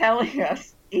not telling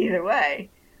us. Either way,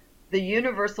 the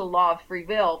universal law of free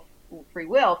will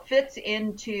fits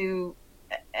into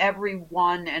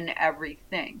everyone and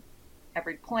everything.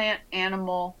 Every plant,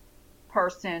 animal,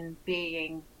 person,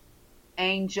 being,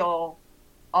 angel,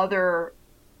 other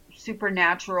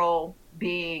supernatural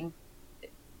being.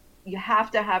 You have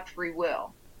to have free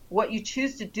will. What you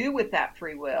choose to do with that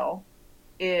free will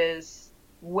is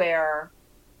where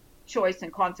choice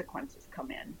and consequences come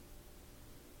in.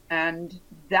 And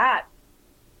that,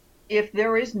 if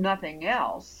there is nothing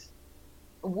else,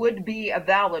 would be a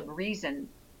valid reason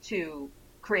to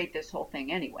create this whole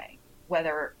thing anyway.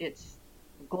 Whether it's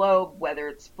a globe, whether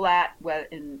it's flat, whether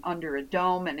under a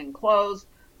dome and enclosed,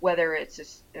 whether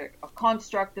it's a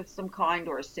construct of some kind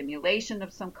or a simulation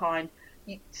of some kind,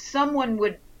 no one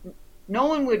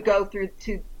would go through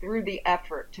the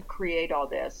effort to create all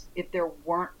this if there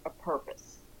weren't a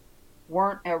purpose,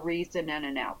 weren't a reason and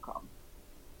an outcome.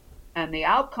 And the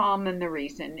outcome and the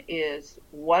reason is,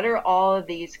 what are all of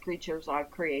these creatures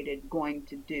I've created going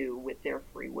to do with their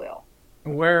free will?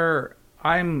 Where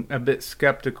I'm a bit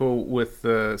skeptical with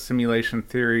the simulation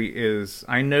theory is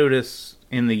I notice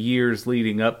in the years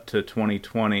leading up to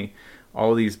 2020,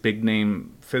 all these big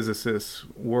name physicists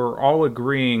were all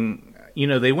agreeing,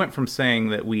 they went from saying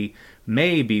that we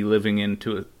may be living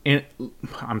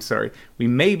we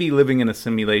may be living in a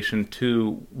simulation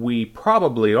to we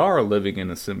probably are living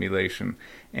in a simulation.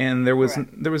 And there was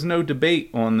Correct. no debate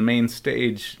on the main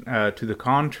stage to the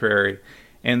contrary.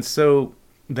 And so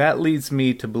that leads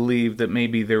me to believe that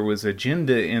maybe there was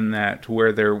agenda in that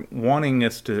where they're wanting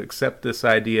us to accept this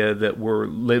idea that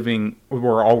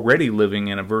we're already living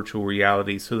in a virtual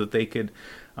reality so that they could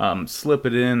slip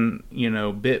it in,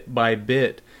 bit by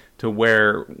bit to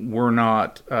where we're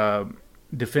not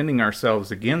defending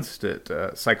ourselves against it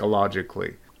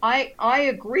psychologically.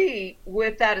 I agree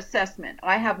with that assessment.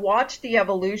 I have watched the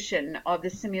evolution of the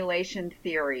simulation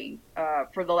theory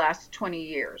for the last 20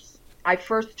 years. I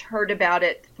first heard about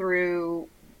it through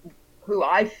who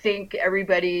I think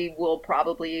everybody will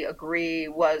probably agree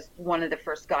was one of the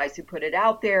first guys who put it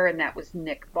out there, and that was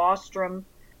Nick Bostrom.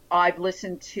 I've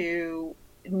listened to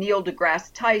Neil deGrasse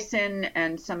Tyson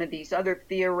and some of these other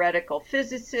theoretical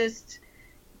physicists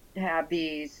have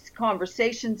these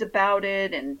conversations about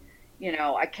it, and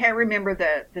I can't remember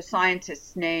the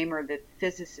scientist's name or the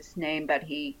physicist's name, but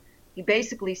he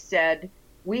basically said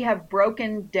we have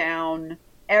been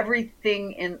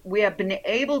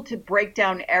able to break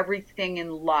down everything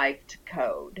in life to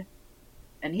code.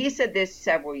 And he said this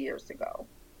several years ago.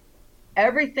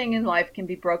 Everything in life can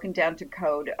be broken down to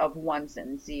code of ones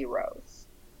and zeros.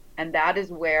 And that is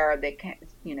where they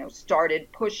started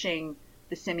pushing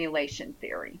the simulation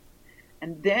theory.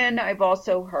 And then I've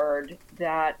also heard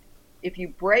that if you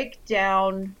break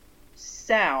down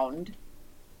sound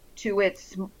to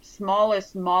its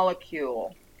smallest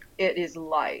molecule, it is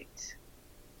light.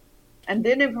 And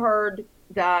then I've heard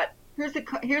that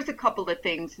here's a couple of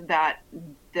things that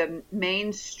the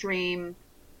mainstream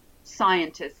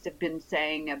scientists have been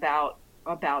saying about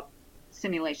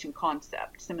simulation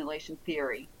concept, simulation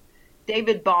theory.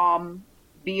 David Bohm,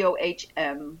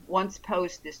 Bohm, once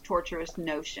posed this torturous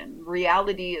notion.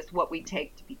 Reality is what we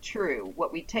take to be true.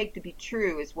 What we take to be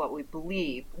true is what we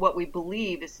believe. What we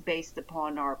believe is based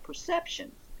upon our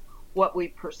perceptions. What we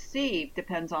perceive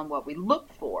depends on what we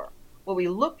look for. What we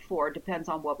look for depends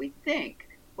on what we think.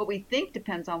 What we think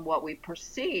depends on what we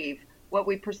perceive. What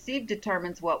we perceive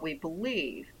determines what we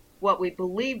believe. What we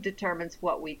believe determines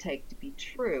what we take to be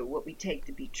true. What we take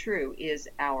to be true is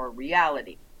our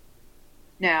reality.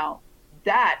 Now,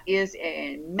 that is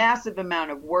a massive amount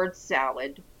of word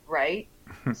salad, right?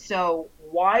 So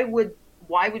why would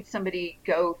somebody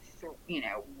go through,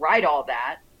 write all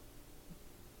that?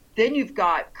 Then you've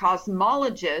got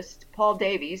cosmologist Paul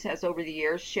Davies has over the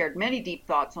years shared many deep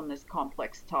thoughts on this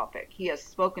complex topic. He has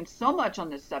spoken so much on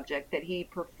this subject that he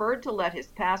preferred to let his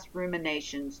past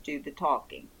ruminations do the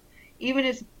talking. Even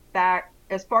as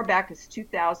far back as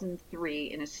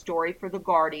 2003, in a story for The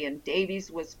Guardian,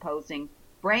 Davies was posing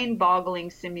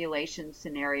brain-boggling simulation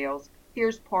scenarios.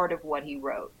 Here's part of what he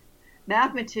wrote.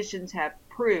 Mathematicians have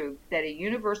proved that a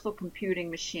universal computing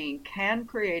machine can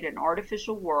create an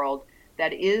artificial world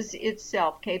that is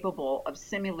itself capable of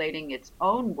simulating its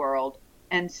own world,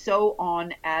 and so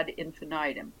on ad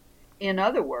infinitum. In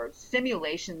other words,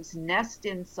 simulations nest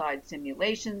inside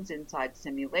simulations,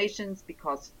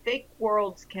 because fake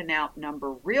worlds can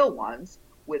outnumber real ones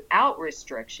without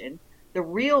restriction. The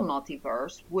real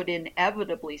multiverse would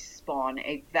inevitably spawn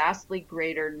a vastly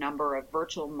greater number of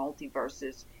virtual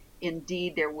multiverses.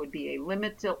 Indeed, there would be a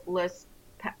limitless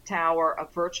tower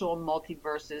of virtual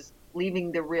multiverses,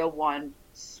 leaving the real one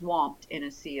swamped in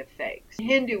a sea of fakes. In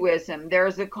Hinduism, there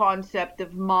is a concept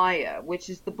of Maya, which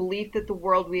is the belief that the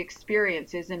world we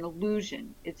experience is an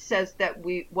illusion. It says that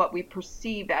what we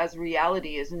perceive as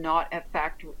reality is not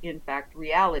in fact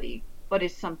reality, but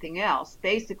is something else.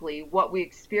 Basically, what we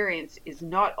experience is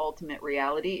not ultimate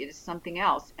reality, it is something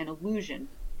else, an illusion.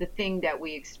 The thing that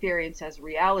we experience as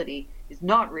reality is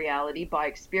not reality. By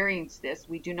experience this,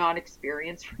 we do not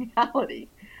experience reality.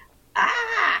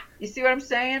 You see what I'm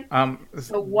saying?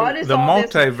 So what is the all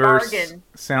this multiverse jargon?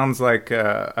 sounds like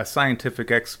a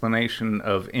scientific explanation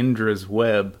of Indra's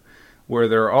web, where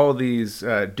there are all these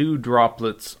dew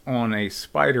droplets on a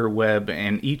spider web,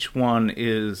 and each one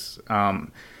is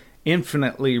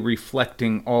infinitely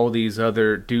reflecting all these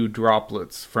other dew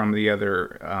droplets from the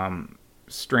other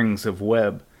strings of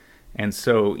web. And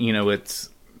so, it's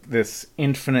this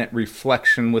infinite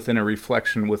reflection within a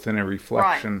reflection within a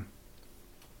reflection. Right.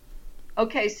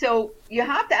 Okay, so you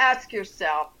have to ask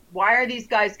yourself, why are these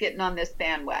guys getting on this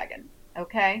bandwagon?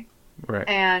 Okay? Right.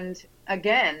 And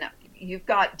again, you've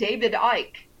got David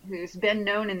Icke. who's been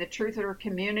known in the truther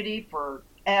community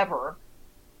forever,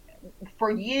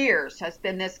 for years, has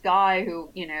been this guy who,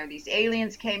 these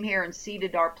aliens came here and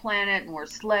seeded our planet and we're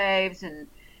slaves,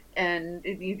 and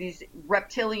these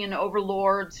reptilian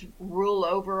overlords rule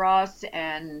over us,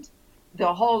 and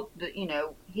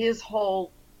his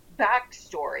whole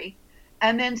backstory.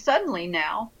 And then suddenly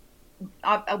now,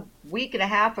 a week and a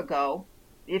half ago,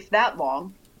 if that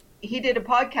long, he did a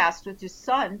podcast with his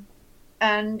son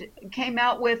and came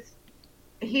out with,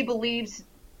 he believes,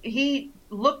 he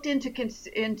looked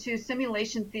into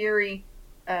simulation theory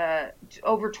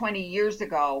over 20 years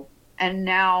ago, and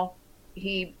now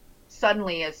he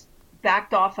suddenly is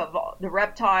backed off of the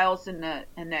reptiles and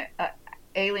the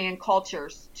alien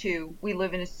cultures to, we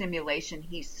live in a simulation.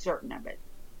 He's certain of it.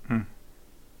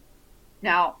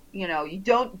 Now, you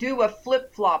don't do a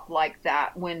flip-flop like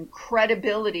that when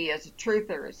credibility as a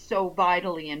truther is so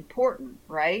vitally important,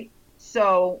 right?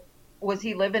 So was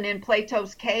he living in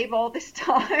Plato's cave all this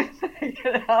time?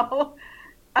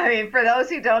 I mean, for those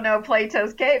who don't know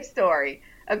Plato's cave story,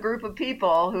 a group of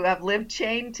people who have lived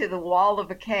chained to the wall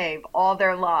of a cave all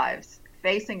their lives,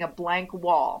 facing a blank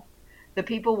wall. The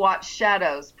people watch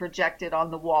shadows projected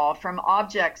on the wall from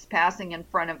objects passing in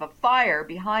front of a fire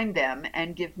behind them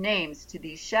and give names to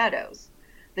these shadows.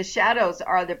 The shadows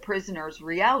are the prisoner's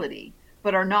reality,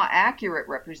 but are not accurate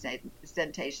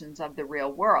representations of the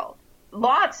real world.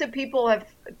 Lots of people have,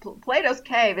 Plato's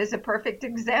cave is a perfect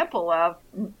example of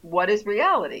what is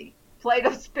reality.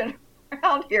 Plato's been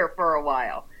around here for a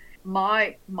while.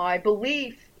 My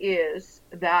belief is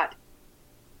that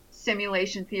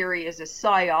simulation theory is a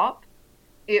psyop.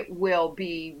 It will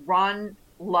be run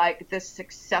like the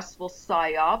successful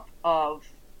psyop of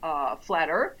Flat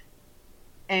Earth,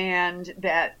 and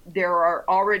that there are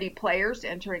already players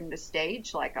entering the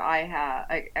stage like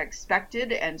I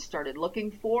expected and started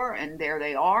looking for, and there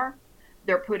they are.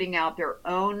 They're putting out their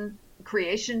own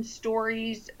creation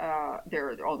stories,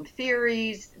 their own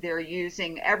theories. They're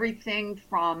using everything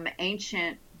from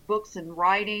ancient books and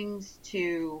writings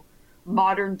to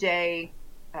modern day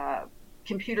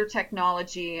computer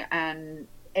technology and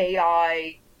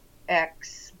AI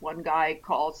X, one guy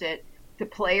calls it. The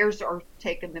players are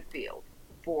taking the field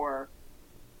for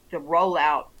the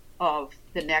rollout of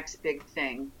the next big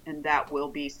thing, and that will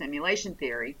be simulation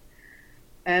theory.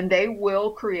 And they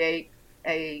will create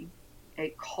a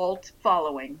cult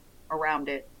following around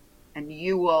it, and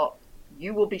you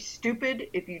will be stupid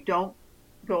if you don't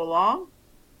go along.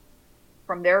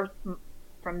 From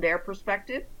their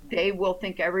perspective, they will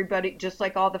think everybody, just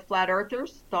like all the flat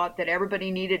earthers thought that everybody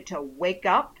needed to wake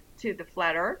up to the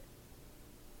flat earth,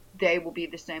 they will be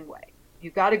the same way.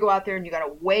 You got to go out there and you got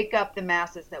to wake up the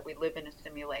masses that we live in a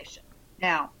simulation.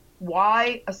 Now,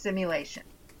 why a simulation?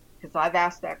 Because I've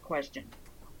asked that question.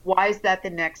 Why is that the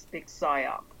next big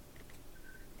psyop?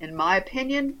 In my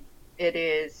opinion, it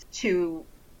is to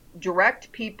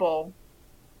direct people.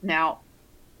 Now,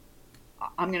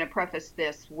 I'm going to preface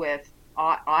this with,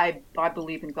 I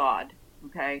believe in God,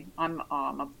 okay? I'm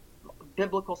a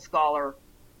biblical scholar,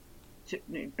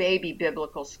 baby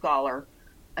biblical scholar,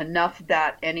 enough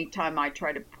that anytime I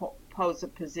try to pose a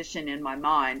position in my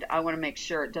mind, I want to make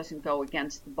sure it doesn't go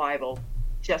against the Bible,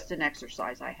 just an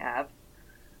exercise I have.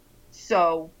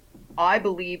 So I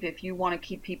believe if you want to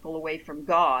keep people away from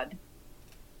God,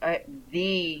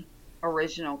 the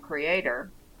original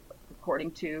creator,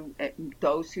 according to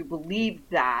those who believe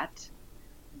that,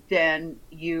 then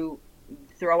you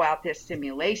throw out this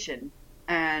simulation,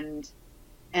 and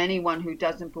anyone who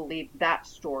doesn't believe that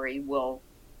story will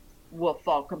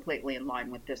fall completely in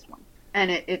line with this one. And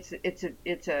it's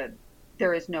a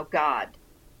there is no God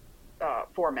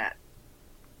format.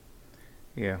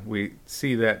 Yeah, we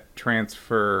see that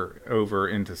transfer over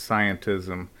into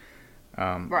scientism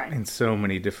Right. in so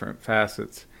many different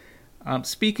facets.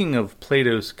 Speaking of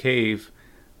Plato's cave,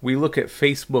 we look at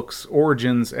Facebook's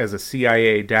origins as a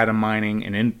CIA data mining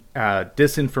and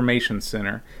disinformation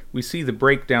center. We see the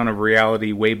breakdown of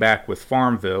reality way back with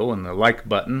Farmville and the like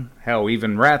button. Hell,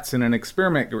 even rats in an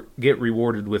experiment get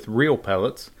rewarded with real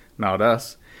pellets, not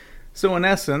us. So in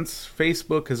essence,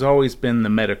 Facebook has always been the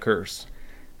meta curse.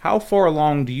 How far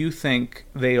along do you think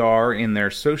they are in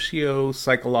their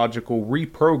socio-psychological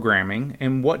reprogramming,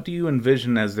 and what do you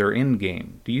envision as their end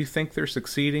game? Do you think they're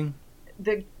succeeding?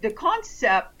 The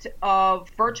concept of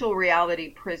virtual reality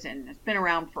prison has been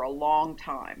around for a long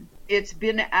time. It's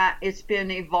been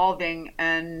evolving,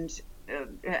 and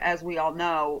as we all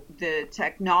know, the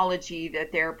technology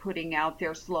that they're putting out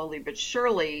there slowly but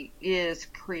surely is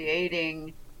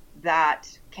creating that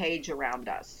cage around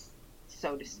us,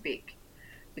 so to speak.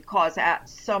 Because at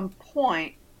some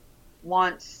point,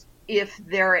 once if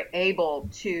they're able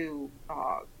to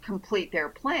complete their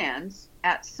plans,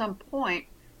 at some point,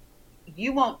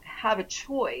 you won't have a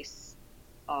choice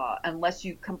unless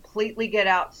you completely get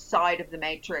outside of the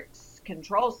matrix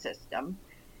control system.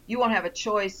 You won't have a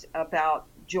choice about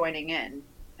joining in,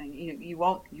 and you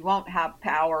won't have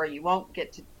power. You won't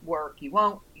get to work. You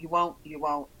won't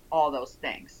all those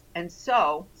things. And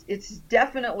so it's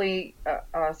definitely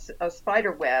a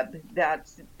spider web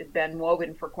that's been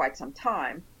woven for quite some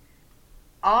time.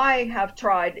 I have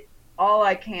tried all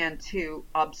I can to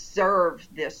observe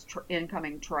this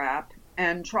incoming trap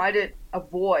and try to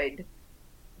avoid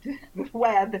the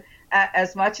web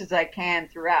as much as I can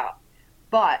throughout.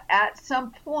 But at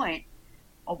some point,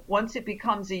 once it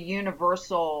becomes a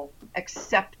universal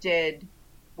accepted,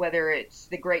 whether it's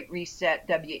the Great Reset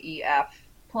WEF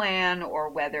plan or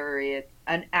whether it's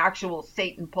an actual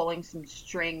Satan pulling some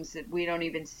strings that we don't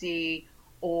even see,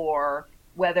 or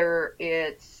whether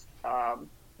it's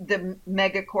the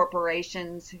mega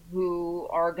corporations who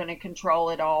are going to control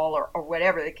it all, or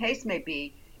whatever the case may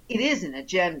be, it is an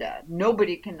agenda.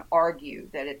 Nobody can argue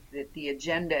that the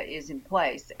agenda is in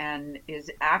place and is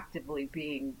actively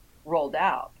being rolled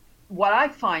out. What I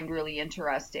find really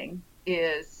interesting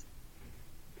is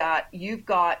that you've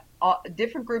got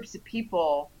different groups of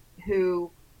people who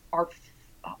are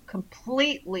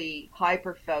completely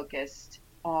hyper-focused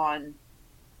on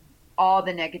all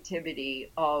the negativity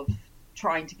of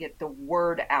trying to get the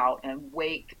word out and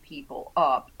wake people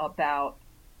up about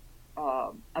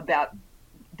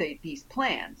these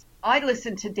plans. I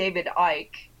listened to David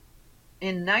Icke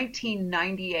in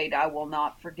 1998. I will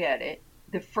not forget it.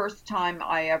 The first time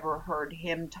I ever heard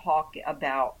him talk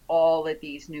about all of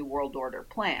these New World Order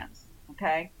plans.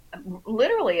 Okay?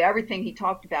 Literally everything he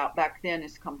talked about back then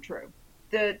has come true.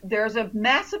 There's a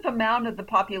massive amount of the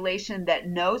population that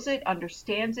knows it,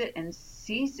 understands it, and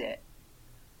sees it,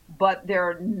 but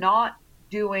they're not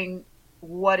doing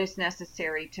what is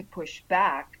necessary to push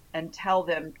back and tell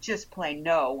them just plain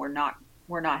no, we're not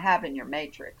having your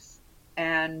matrix.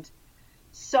 And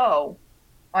so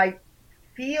I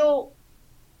feel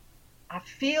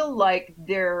like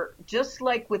there, just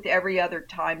like with every other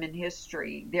time in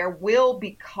history, there will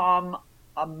become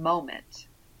a moment,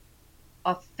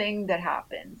 a thing that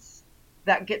happens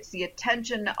that gets the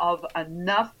attention of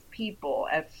enough people,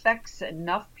 affects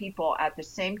enough people at the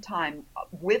same time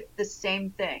with the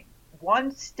same thing,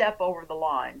 one step over the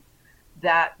line,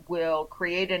 that will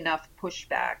create enough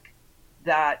pushback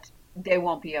that they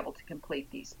won't be able to complete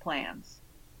these plans.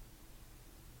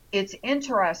 It's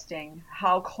interesting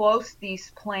how close these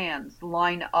plans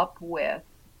line up with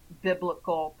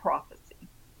biblical prophecy.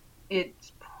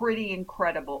 It's pretty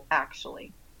incredible,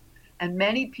 actually. And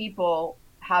many people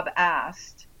have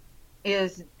asked,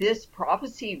 is this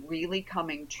prophecy really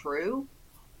coming true?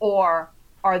 Or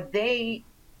are they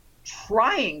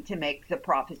trying to make the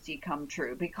prophecy come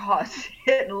true? Because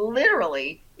it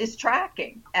literally is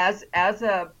tracking. As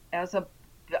a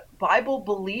Bible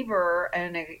believer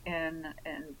and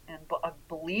a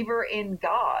believer in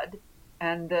God,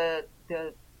 and the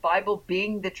Bible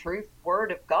being the truth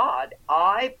word of God,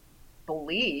 I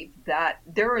believe that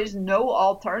there is no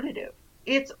alternative.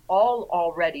 It's all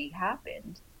already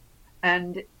happened,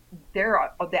 and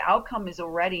the outcome is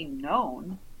already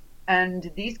known,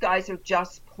 and these guys are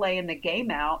just playing the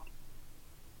game out.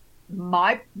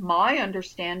 My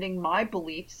understanding, my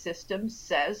belief system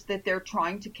says that they're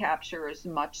trying to capture as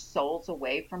much souls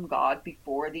away from God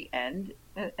before the end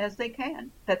as they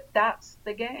can. That's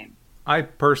the game. I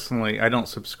personally, I don't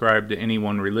subscribe to any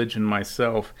one religion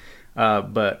myself,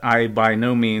 but I by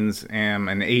no means am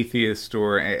an atheist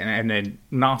or an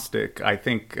agnostic. I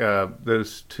think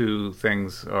those two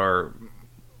things are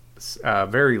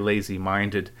very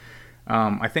lazy-minded.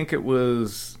 I think it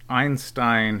was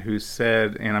Einstein who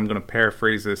said, and I'm going to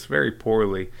paraphrase this very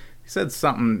poorly, he said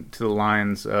something to the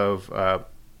lines of,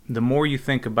 the more you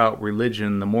think about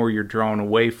religion, the more you're drawn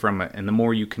away from it, and the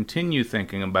more you continue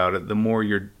thinking about it, the more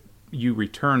you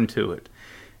return to it.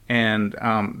 And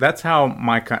that's how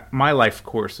my life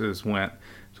courses went,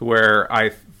 to where I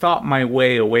thought my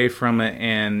way away from it,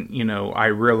 and I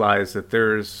realized that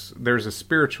there's a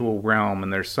spiritual realm,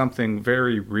 and there's something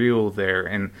very real there,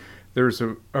 and there's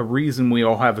a reason we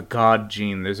all have a God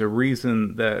gene. There's a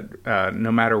reason that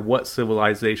no matter what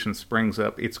civilization springs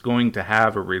up, it's going to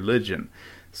have a religion.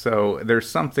 So there's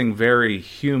something very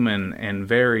human and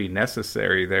very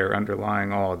necessary there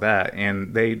underlying all of that.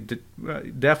 And they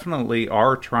definitely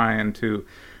are trying to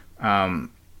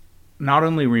not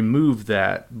only remove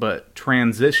that, but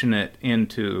transition it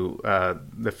into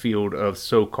the field of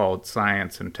so-called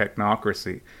science and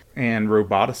technocracy and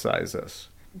roboticize us.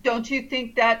 Don't you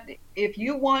think that if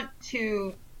you want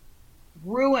to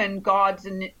ruin God's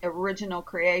original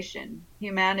creation,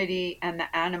 humanity and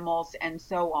the animals and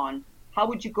so on, how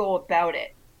would you go about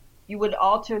it? You would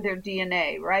alter their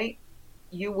DNA, right?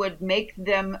 You would make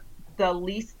them the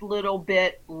least little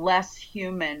bit less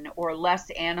human or less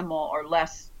animal or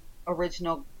less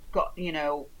original,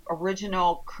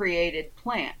 original created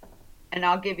plant. And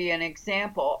I'll give you an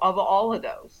example of all of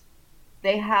those.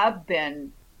 They have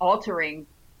been altering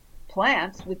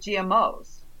plants with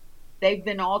GMOs. They've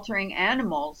been altering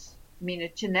animals. I mean, a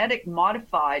genetic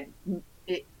modified,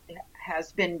 it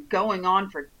has been going on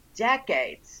for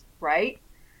decades, right?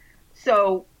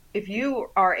 So if you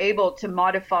are able to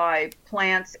modify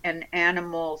plants and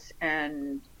animals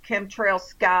and chemtrail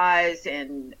skies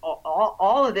and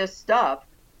all of this stuff,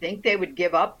 think they would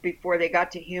give up before they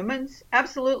got to humans?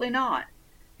 Absolutely not.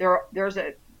 There's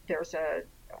a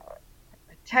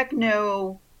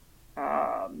techno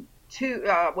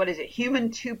what is it, human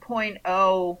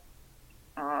 2.0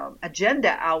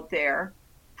 agenda out there,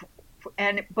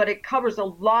 but it covers a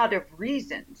lot of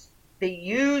reasons. They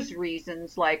use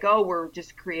reasons like, oh, we're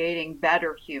just creating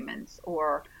better humans,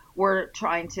 or we're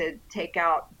trying to take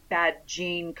out bad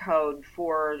gene code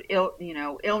for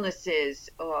illnesses,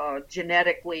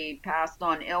 genetically passed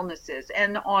on illnesses,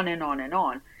 and on and on and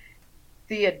on.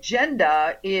 The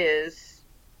agenda is,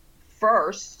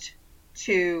 first,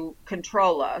 to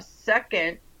control us,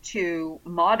 second, to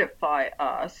modify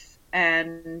us,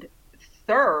 and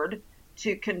third,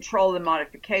 to control the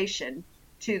modification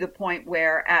to the point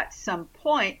where at some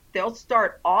point they'll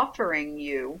start offering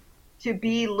you to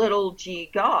be little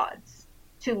g gods,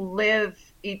 to live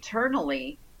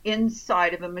eternally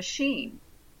inside of a machine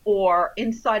or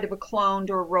inside of a cloned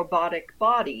or robotic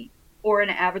body or an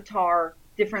avatar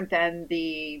different than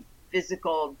the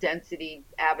physical density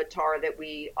avatar that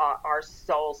our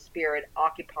soul spirit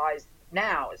occupies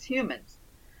now as humans.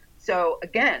 So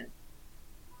again,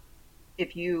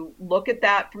 if you look at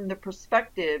that from the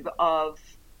perspective of,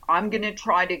 I'm going to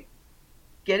try to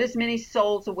get as many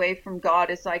souls away from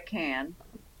God as I can,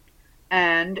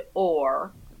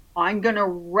 or I'm going to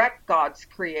wreck God's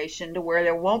creation to where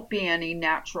there won't be any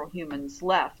natural humans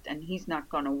left, and he's not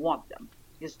going to want them.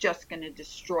 He's just going to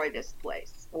destroy this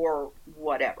place or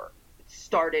whatever.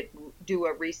 Do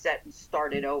a reset and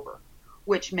start it over,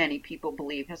 which many people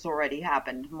believe has already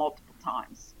happened multiple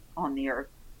times on the Earth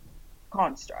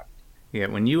construct. Yeah,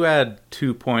 when you add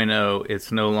 2.0,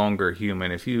 it's no longer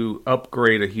human. If you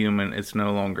upgrade a human, it's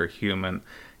no longer human.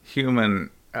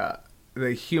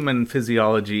 The human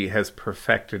physiology has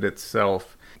perfected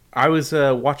itself. I was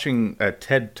watching a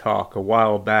TED Talk a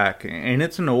while back, and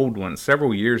it's an old one,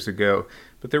 several years ago,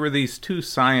 but there were these two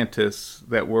scientists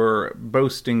that were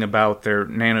boasting about their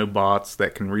nanobots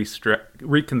that can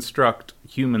reconstruct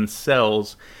human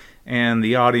cells, and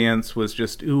the audience was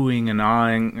just oohing and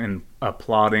ahhing and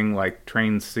applauding like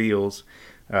trained seals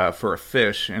for a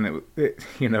fish, and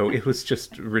it was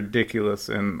just ridiculous,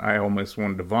 and I almost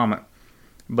wanted to vomit.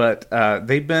 But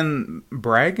they've been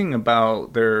bragging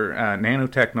about their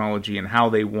nanotechnology and how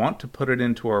they want to put it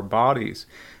into our bodies.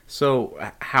 So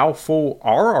how full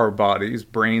are our bodies,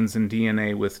 brains, and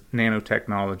DNA with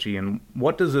nanotechnology, and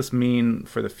what does this mean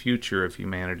for the future of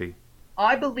humanity?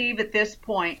 I believe at this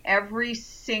point, every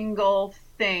single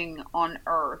thing on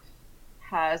Earth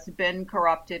has been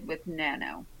corrupted with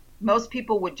nano. Most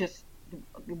people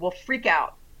will freak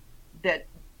out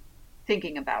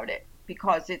thinking about it,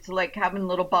 because it's like having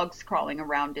little bugs crawling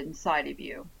around inside of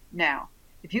you. Now,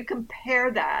 if you compare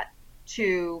that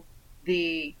to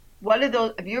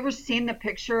have you ever seen the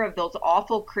picture of those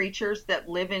awful creatures that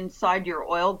live inside your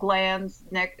oil glands,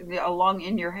 along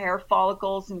in your hair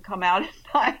follicles, and come out at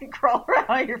night and crawl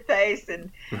around your face?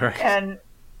 Right.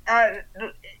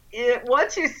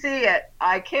 Once you see it,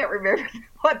 I can't remember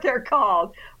what they're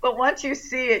called, but once you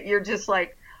see it, you're just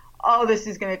like, oh, this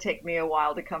is going to take me a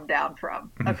while to come down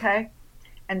from. Okay?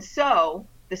 And so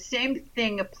the same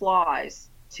thing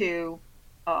applies to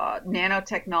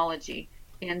nanotechnology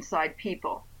inside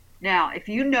people. Now, if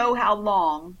you know how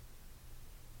long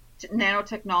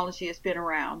nanotechnology has been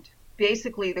around,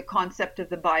 basically the concept of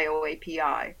the bio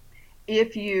API,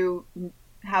 if you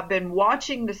have been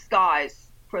watching the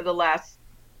skies for the last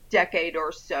decade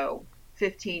or so,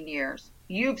 15 years,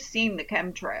 you've seen the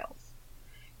chemtrails.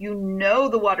 You know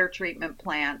the water treatment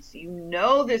plants. You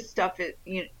know this stuff.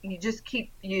 You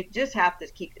just have to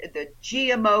keep the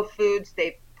GMO foods.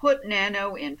 They put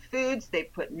nano in foods. They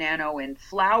put nano in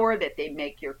flour that they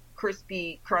make your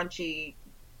crispy, crunchy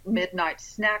midnight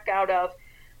snack out of.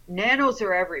 Nanos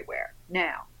are everywhere.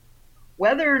 Now,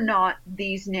 whether or not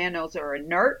these nanos are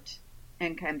inert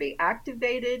and can be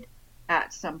activated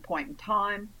at some point in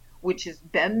time, which has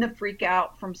been the freak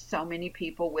out from so many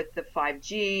people with the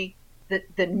 5G.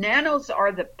 The nanos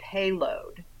are the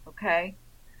payload, okay?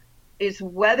 Is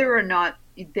whether or not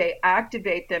they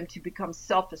activate them to become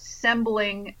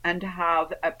self-assembling and to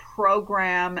have a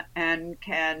program and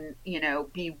can,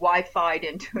 be Wi-Fi'd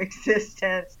into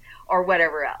existence or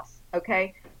whatever else,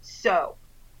 okay? So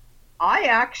I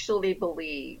actually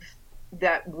believe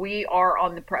that we are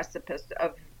on the precipice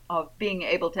of being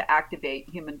able to activate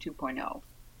Human 2.0,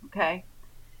 okay?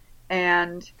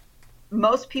 And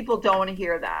most people don't want to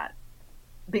hear that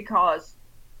because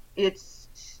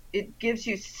it gives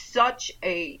you such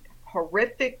a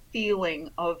horrific feeling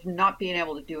of not being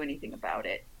able to do anything about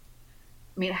it.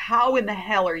 I mean, how in the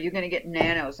hell are you going to get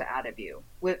nanos out of you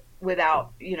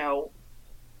without,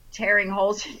 tearing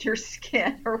holes in your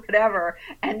skin or whatever?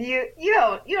 And you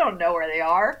don't know where they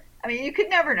are. I mean, you could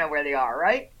never know where they are,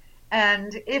 right?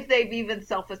 And if they've even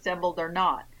self-assembled or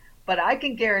not. But I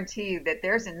can guarantee you that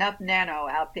there's enough nano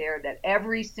out there that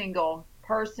every single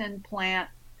person, plant,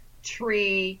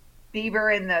 tree,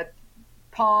 beaver in the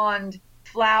pond,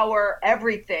 flower,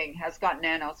 everything has got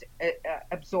nanos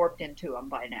absorbed into them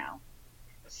by now.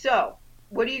 So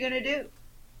what are you going to do?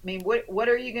 I mean, what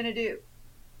are you going to do?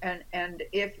 And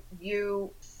if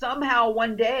you somehow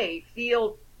one day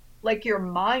feel like your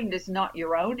mind is not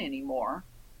your own anymore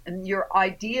and your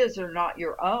ideas are not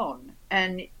your own,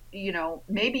 and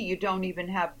maybe you don't even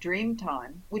have dream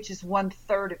time, which is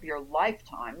 1/3 of your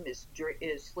lifetime is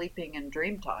sleeping and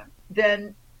dream time,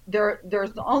 then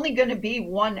there's only going to be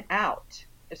one out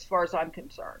as far as I'm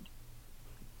concerned.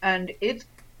 And it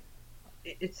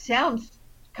sounds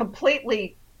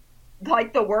completely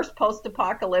like the worst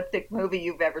post-apocalyptic movie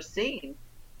you've ever seen,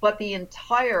 but the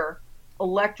entire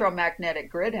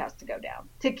electromagnetic grid has to go down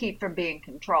to keep from being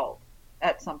controlled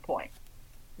at some point.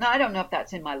 Now, I don't know if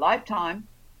that's in my lifetime,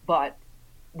 but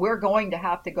we're going to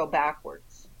have to go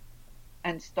backwards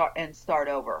and start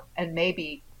over, and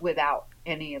maybe without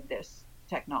any of this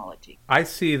technology. I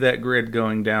see that grid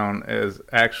going down as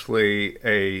actually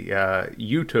a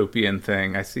utopian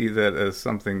thing. I see that as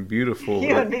something beautiful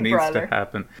that needs to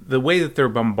happen. The way that they're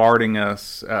bombarding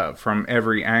us from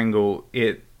every angle,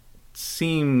 it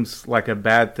seems like a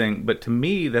bad thing, but to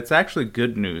me, that's actually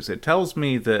good news. It tells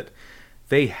me that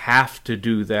they have to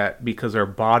do that because our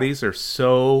bodies are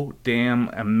so damn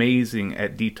amazing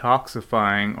at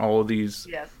detoxifying all of these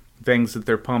things that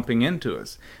they're pumping into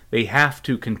us. They have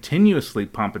to continuously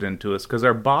pump it into us because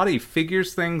our body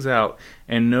figures things out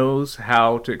and knows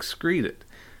how to excrete it.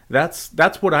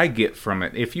 That's what I get from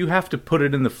it. If you have to put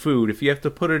it in the food, if you have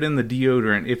to put it in the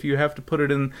deodorant, if you have to put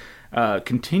it in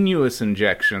continuous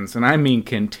injections, and I mean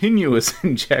continuous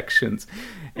injections,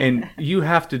 and you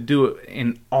have to do it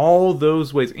in all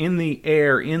those ways, in the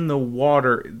air, in the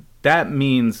water, that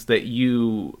means that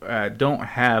you don't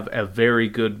have a very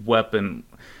good weapon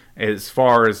as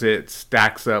far as it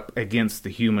stacks up against the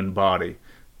human body.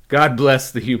 God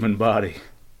bless the human body.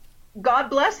 God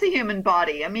bless the human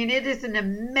body. I mean, it is an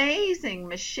amazing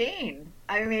machine.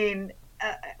 I mean,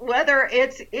 whether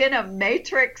it's in a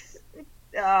matrix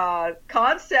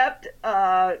concept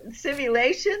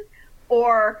simulation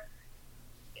or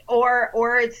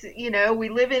it's, we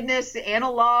live in this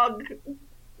analog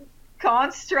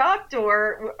construct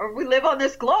or we live on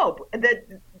this globe that,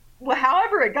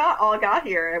 however it got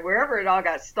here and wherever it all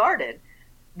got started,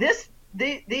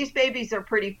 these babies are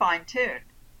pretty fine-tuned.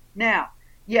 Now,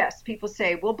 yes, people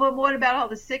say, well, but what about all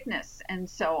the sickness and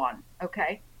so on?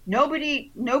 Okay.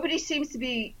 Nobody seems to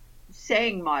be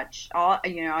saying much.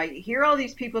 I hear all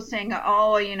these people saying,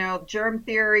 germ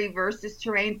theory versus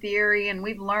terrain theory, and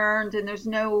we've learned, and there's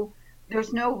no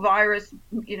virus,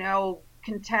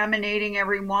 contaminating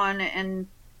everyone and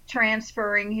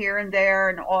transferring here and there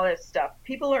and all that stuff.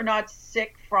 People are not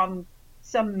sick from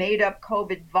some made-up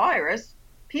COVID virus.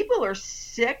 People are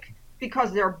sick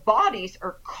because their bodies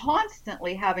are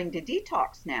constantly having to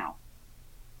detox now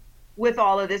with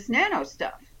all of this nano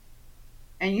stuff.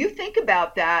 And you think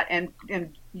about that,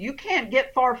 and you can't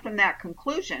get far from that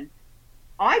conclusion.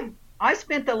 I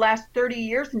spent the last 30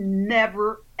 years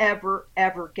never, ever,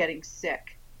 ever getting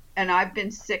sick. And I've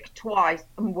been sick twice.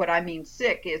 What I mean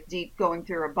sick is going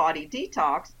through a body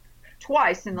detox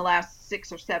twice in the last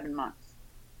 6 or 7 months.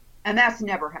 And that's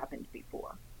never happened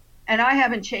before. And I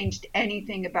haven't changed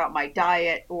anything about my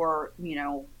diet or,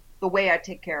 the way I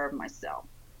take care of myself.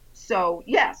 So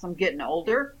yes, I'm getting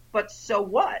older, but so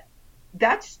what?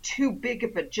 That's too big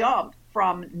of a jump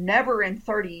from never in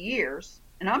 30 years.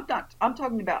 And I'm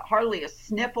talking about hardly a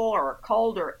sniffle or a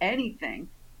cold or anything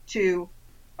to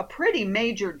a pretty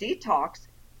major detox.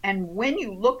 And when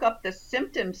you look up the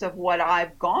symptoms of what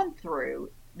I've gone through,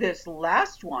 this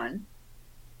last one,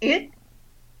 it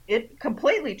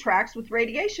completely tracks with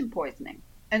radiation poisoning.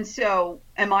 And so,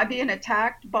 am I being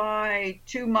attacked by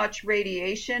too much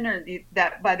radiation, or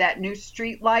that by that new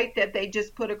street light that they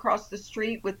just put across the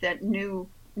street with that new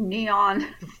neon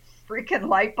freaking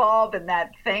light bulb and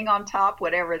that thing on top,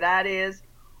 whatever that is?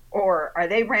 Or are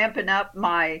they ramping up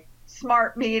my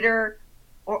smart meter,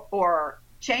 or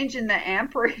changing the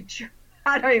amperage?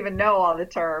 I don't even know all the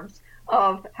terms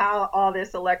of how all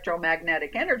this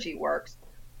electromagnetic energy works,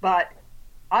 but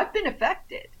I've been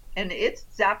affected, and it's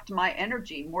zapped my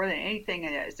energy more than anything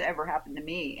that has ever happened to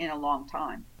me in a long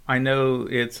time. I know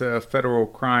it's a federal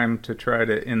crime to try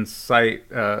to incite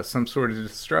some sort of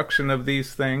destruction of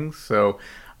these things, so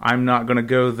I'm not going to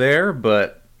go there,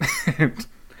 but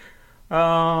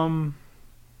dot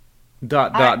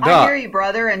dot I dot. hear you,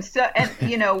 brother, and so, and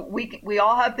we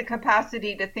all have the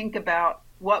capacity to think about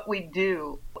what we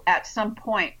do at some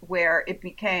point where it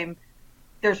became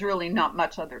there's really not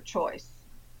much other choice.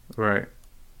 Right.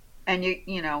 And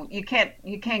you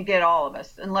can't get all of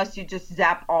us unless you just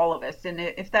zap all of us. And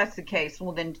if that's the case,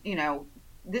 well then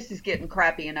this is getting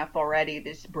crappy enough already.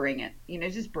 Just bring it.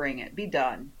 Just bring it. Be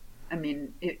done. I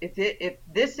mean, if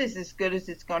this is as good as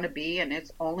it's going to be, and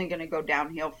it's only going to go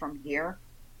downhill from here.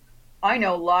 I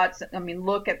know lots. I mean,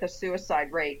 look at the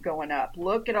suicide rate going up.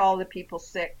 Look at all the people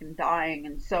sick and dying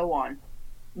and so on.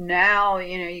 Now,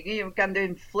 you've got the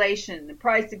inflation, the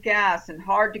price of gas, and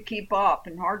hard to keep up,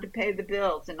 and hard to pay the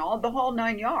bills, and all the whole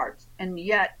 9 yards. And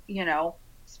yet,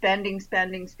 spending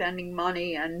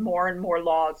money, and more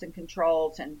laws and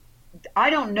controls. And I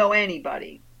don't know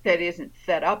anybody that isn't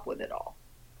fed up with it all.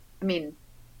 I mean,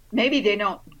 maybe they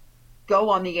don't go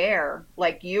on the air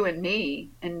like you and me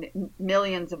and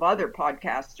millions of other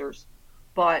podcasters,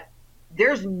 but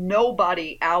there's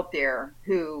nobody out there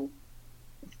who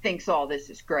thinks all this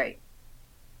is great.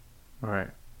 Right.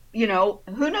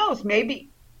 Who knows? Maybe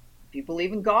if you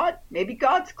believe in God, maybe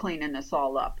God's cleaning us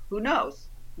all up. Who knows?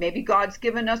 Maybe God's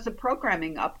given us a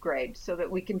programming upgrade so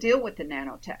that we can deal with the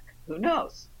nanotech. Who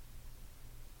knows?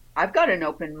 I've got an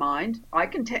open mind. I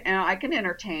can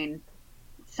entertain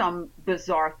some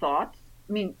bizarre thoughts.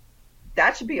 I mean,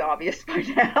 that should be obvious by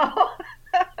now.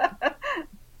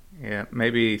 Yeah,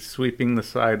 maybe sweeping the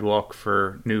sidewalk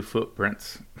for new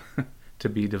footprints to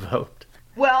be developed.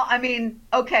 Well, I mean,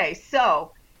 okay,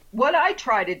 so what I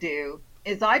try to do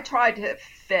is I try to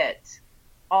fit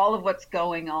all of what's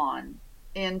going on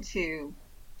into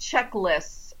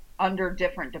checklists under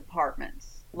different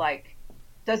departments. Like,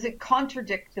 does it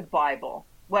contradict the Bible,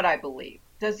 what I believe?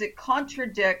 Does it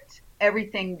contradict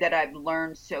everything that I've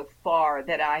learned so far,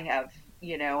 that I have,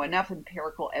 enough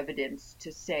empirical evidence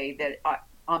to say that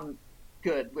I'm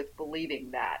good with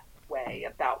believing that way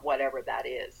about whatever that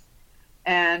is?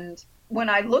 And when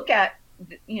I look at,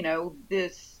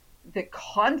 the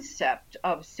concept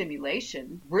of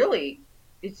simulation, really,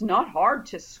 it's not hard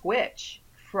to switch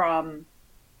from,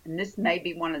 and this may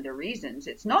be one of the reasons,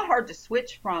 it's not hard to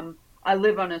switch from, I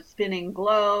live on a spinning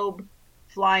globe,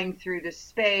 flying through the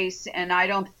space, and I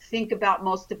don't think about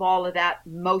most of all of that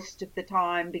most of the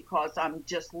time because I'm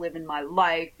just living my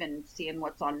life and seeing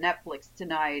what's on Netflix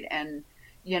tonight and,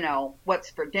 what's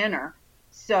for dinner.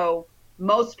 So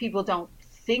most people don't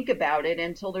think about it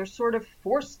until they're sort of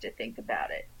forced to think about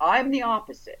it. I'm the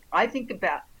opposite. I think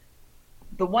about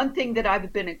the one thing that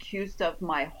I've been accused of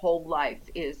my whole life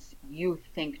is you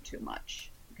think too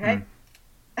much. Okay.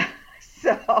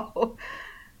 So,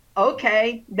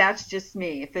 okay, that's just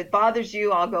me. If it bothers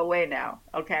you, I'll go away now.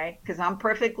 Okay. Because I'm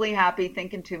perfectly happy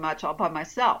thinking too much all by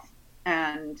myself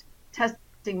and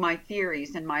testing my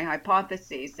theories and my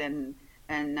hypotheses and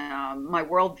my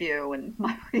worldview and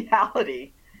my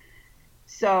reality.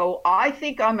 So I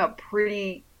think I'm a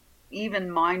pretty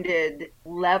even-minded,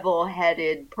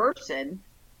 level-headed person.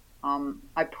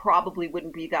 I probably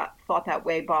wouldn't be thought that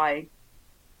way by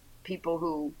people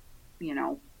who,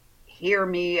 hear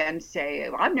me and say,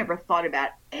 I've never thought about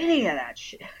any of that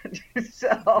shit.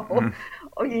 So,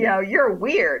 you're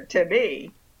weird to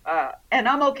me. And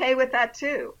I'm okay with that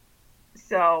too.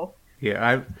 So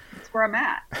yeah, that's where I'm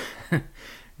at.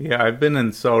 Yeah, I've been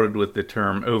insulted with the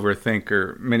term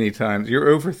overthinker many times. You're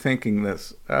overthinking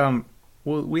this. Well,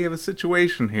 we have a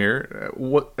situation here.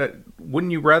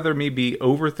 Wouldn't you rather me be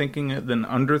overthinking it than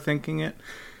underthinking it?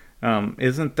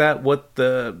 Isn't that what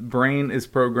the brain is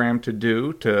programmed to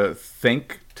do? To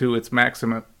think to its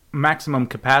maximum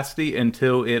capacity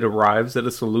until it arrives at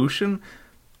a solution?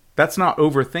 That's not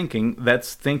overthinking.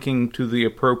 That's thinking to the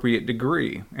appropriate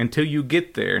degree. Until you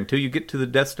get there, until you get to the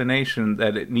destination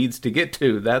that it needs to get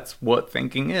to, that's what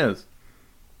thinking is.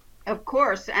 Of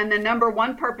course. And the number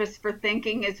one purpose for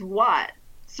thinking is what?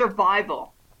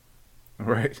 Survival.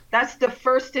 Right. That's the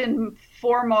first and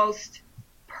foremost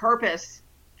purpose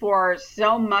for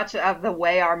so much of the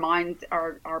way our minds,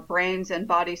 our brains and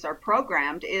bodies are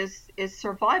programmed is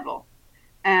survival.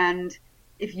 And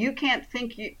if you can't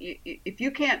think, if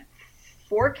you can't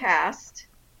forecast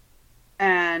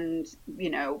and,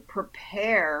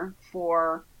 prepare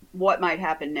for what might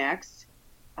happen next,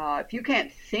 if you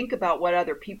can't think about what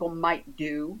other people might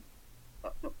do,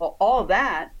 all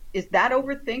that, is that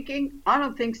overthinking? I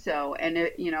don't think so. And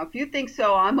if you think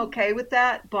so, I'm okay with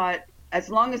that. But as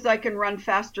long as I can run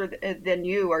faster than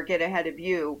you or get ahead of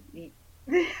you,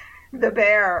 the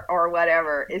bear or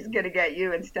whatever is going to get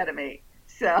you instead of me.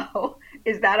 So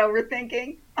is that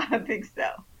overthinking? I don't think so.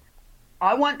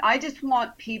 I just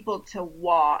want people to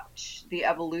watch the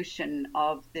evolution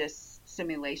of this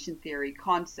simulation theory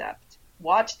concept.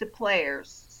 Watch the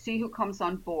players, see who comes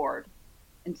on board,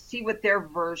 and see what their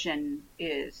version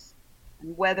is,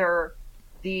 and whether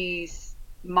these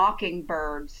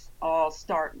mockingbirds all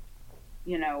start,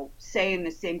 saying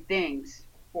the same things.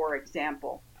 For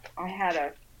example, I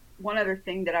had one other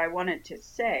thing that I wanted to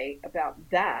say about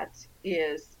that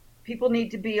is people need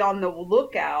to be on the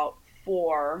lookout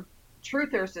for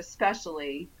truthers,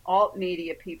 especially alt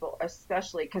media people,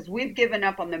 especially because we've given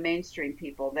up on the mainstream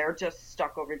people. They're just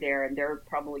stuck over there, and they're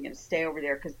probably going to stay over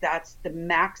there because that's the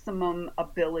maximum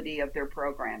ability of their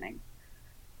programming.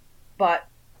 But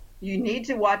you need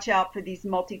to watch out for these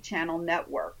multi-channel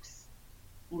networks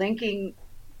linking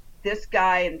this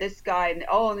guy and this guy, and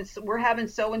we're having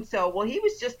so and so. Well, he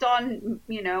was just on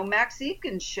Max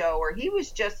Eakin's show, or he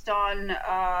was just on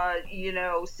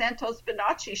Santos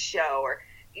Bonacci's show, or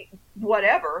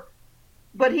whatever,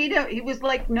 but he was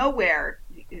like nowhere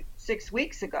 6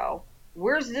 weeks ago.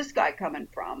 Where's this guy coming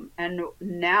from? And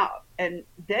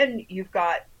then you've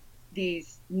got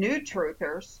these new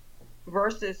truthers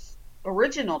versus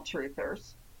original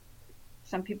truthers.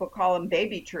 Some people call them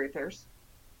baby truthers.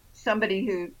 Somebody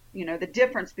who, the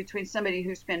difference between somebody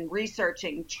who's been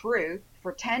researching truth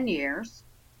for 10 years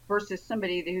versus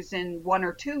somebody who's in 1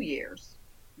 or 2 years.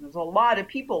 There's a lot of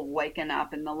people waking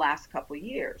up in the last couple of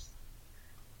years.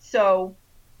 So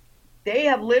they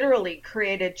have literally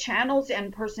created channels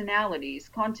and personalities,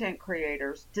 content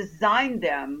creators, designed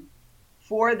them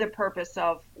for the purpose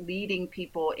of leading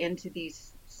people into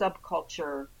these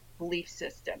subculture belief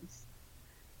systems.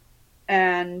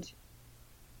 And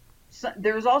so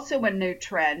there's also a new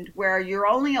trend where you're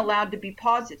only allowed to be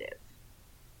positive.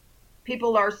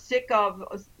 People are sick of,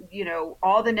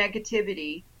 all the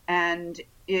negativity, and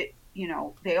they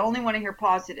only want to hear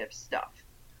positive stuff,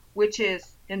 which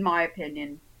is, in my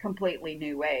opinion, completely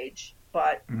new age,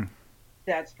 but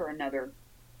that's for another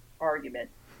argument.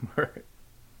 Right.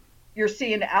 You're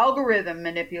seeing algorithm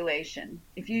manipulation.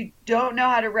 If you don't know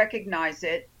how to recognize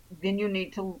it, then you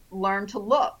need to learn to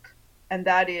look. And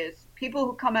that is people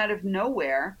who come out of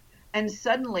nowhere and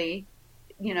suddenly,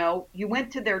 you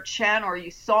went to their channel, or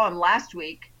you saw them last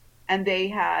week and they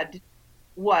had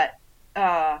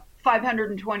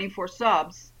 524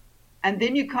 subs, and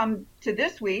then you come to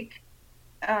this week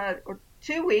or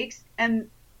 2 weeks and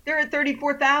they're at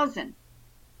 34,000.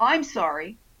 I'm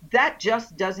sorry, that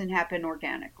just doesn't happen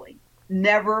organically.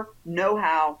 Never, no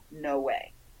how, no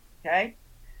way. Okay,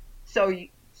 so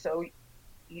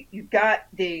you've got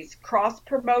these cross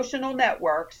promotional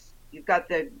networks. You've got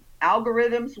the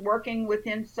algorithms working with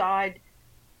inside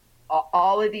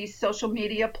all of these social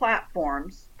media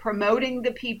platforms, promoting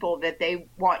the people that they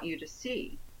want you to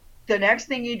see. The next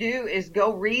thing you do is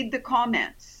go read the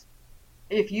comments.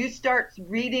 If you start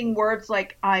reading words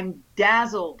like, I'm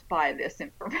dazzled by this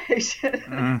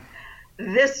information,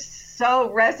 this so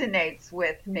resonates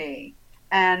with me,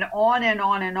 and on and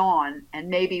on and on, and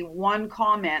maybe one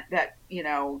comment that,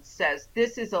 says,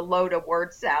 this is a load of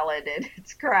word salad and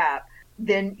it's crap,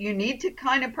 then you need to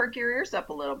kind of perk your ears up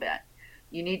a little bit.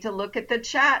 You need to look at the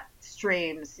chat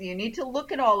streams. You need to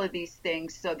look at all of these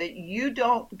things so that you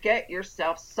don't get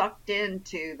yourself sucked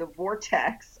into the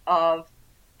vortex of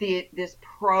this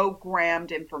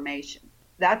programmed information.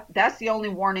 That's the only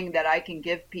warning that I can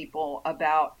give people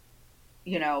about,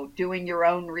 doing your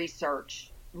own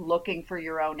research, looking for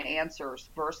your own answers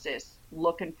versus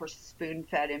looking for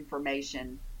spoon-fed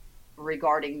information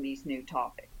regarding these new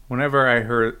topics. Whenever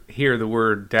I hear the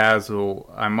word dazzle,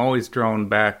 I'm always drawn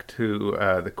back to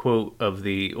the quote of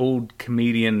the old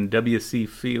comedian W.C.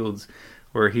 Fields,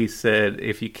 where he said,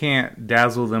 if you can't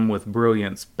dazzle them with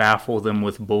brilliance, baffle them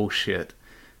with bullshit.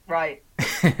 Right.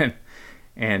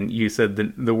 And you said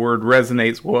the word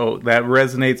resonates. Well, that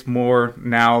resonates more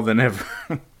now than ever.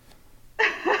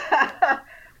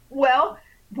 Well,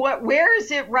 where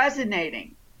is it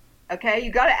resonating? Okay,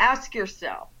 you got to ask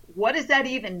yourself, what does that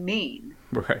even mean?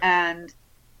 Right. And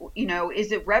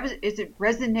is it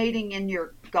resonating in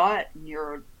your gut and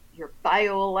your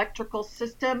bioelectrical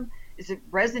system? Is it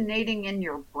resonating in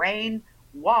your brain?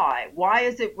 Why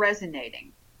is it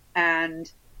resonating?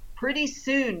 And pretty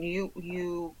soon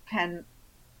you can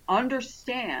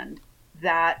understand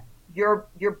that you're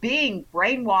being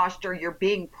brainwashed or you're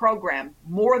being programmed,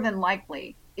 more than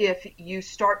likely, if you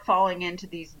start falling into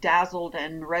these dazzled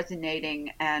and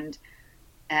resonating. And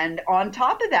on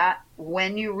top of that,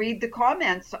 when you read the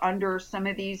comments under some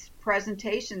of these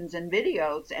presentations and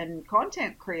videos and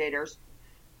content creators,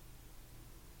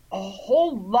 a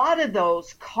whole lot of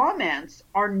those comments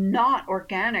are not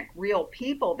organic, real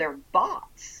people. They're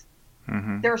bots.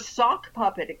 Mm-hmm. They're sock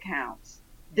puppet accounts.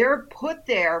 They're put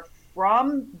there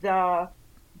from the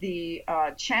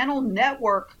channel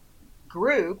network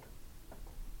group,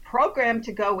 programmed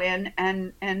to go in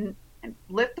and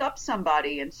lift up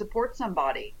somebody and support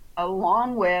somebody,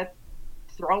 along with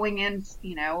throwing in,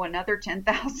 another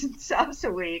 10,000 subs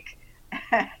a week.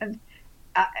 And,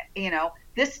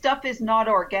 this stuff is not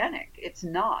organic. It's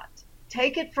not.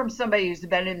 Take it from somebody who's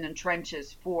been in the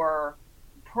trenches for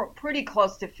pretty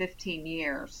close to 15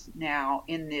 years now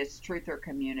in this truther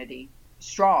community,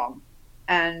 strong.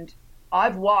 And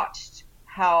I've watched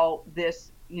how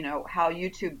this, how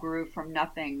YouTube grew from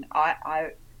nothing.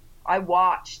 I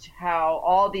watched how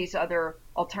all these other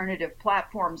alternative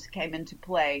platforms came into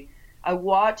play. I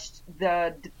watched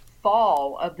the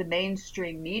fall of the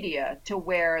mainstream media to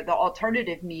where the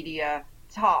alternative media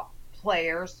top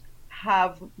players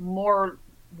have more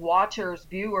watchers,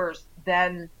 viewers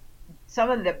than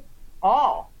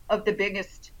all of the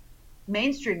biggest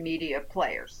mainstream media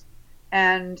players.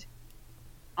 And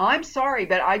I'm sorry,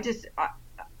 but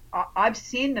I've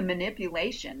seen the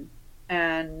manipulation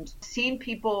and seen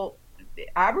people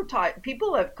advertise.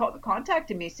 People have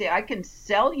contacted me, say, I can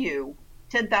sell you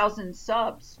 10,000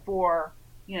 subs for,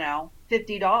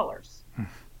 $50.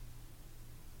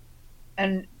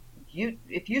 And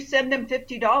if you send them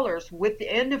 $50,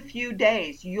 within a few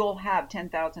days, you'll have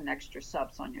 10,000 extra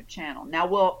subs on your channel.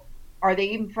 Now, are they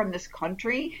even from this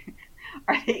country?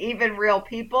 Are they even real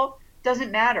people?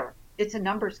 Doesn't matter. It's a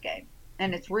numbers game,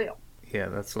 and it's real. Yeah,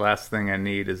 that's the last thing I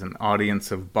need is an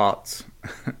audience of bots.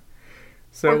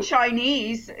 Or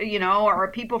Chinese,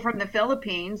 or people from the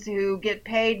Philippines who get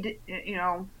paid,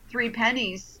 3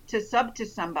 pennies to sub to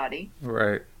somebody.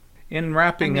 Right. In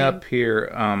wrapping up here,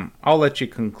 I'll let you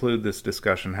conclude this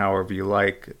discussion however you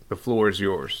like. The floor is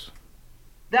yours.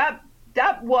 That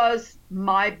was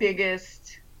my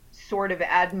biggest sort of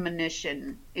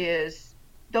admonition, is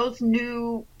those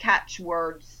new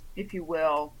catchwords, if you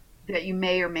will, that you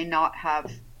may or may not have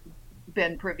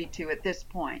been privy to at this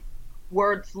point.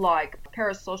 Words like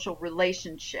parasocial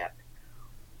relationship,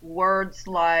 words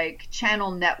like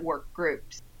channel network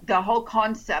groups, the whole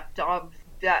concept of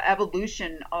the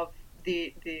evolution of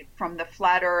the from the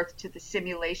flat earth to the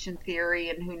simulation theory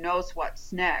and who knows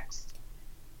what's next.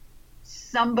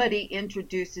 Somebody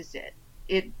introduces it.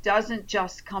 It doesn't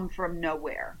just come from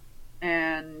nowhere.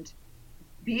 And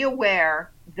be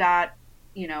aware that,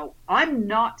 I'm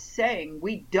not saying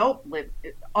we don't live,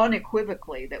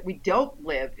 unequivocally, that we don't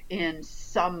live in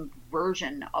some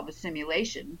version of a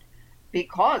simulation,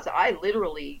 because I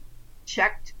literally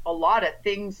checked a lot of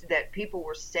things that people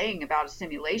were saying about a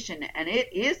simulation, and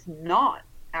it is not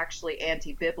actually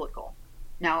anti-biblical.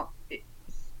 Now,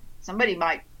 somebody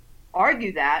might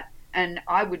argue that, and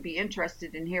I would be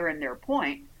interested in hearing their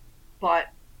point, but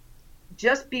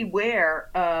just beware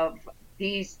of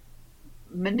these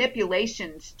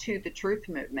manipulations to the truth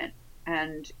movement,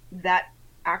 and that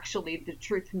actually the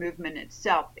truth movement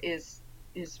itself is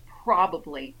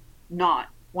probably not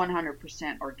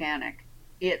 100% organic.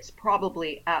 It's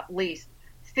probably at least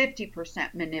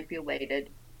 50% manipulated,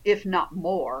 if not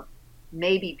more.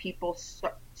 Maybe people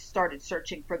started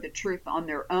searching for the truth on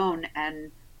their own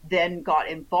and then got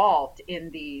involved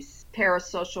in these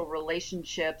parasocial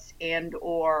relationships and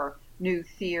or new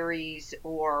theories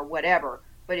or whatever.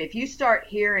 But if you start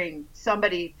hearing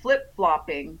somebody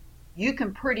flip-flopping, you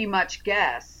can pretty much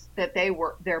guess that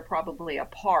they're probably a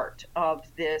part of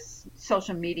this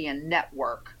social media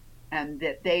network, and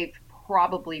that they've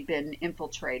probably been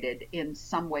infiltrated in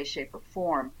some way, shape, or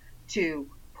form to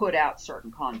put out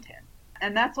certain content.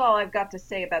 And that's all I've got to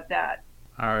say about that.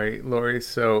 All right, Lori.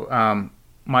 So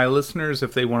my listeners,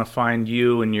 if they want to find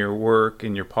you and your work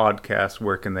and your podcast,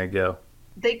 where can they go?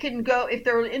 They can go, if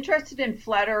they're interested in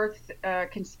flat earth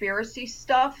conspiracy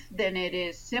stuff, then it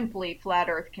is simply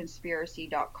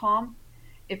flatearthconspiracy.com.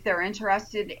 If they're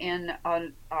interested in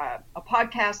a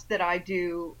podcast that I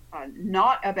do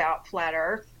not about flat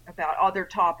earth, about other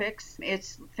topics.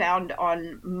 It's found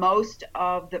on most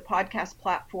of the podcast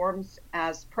platforms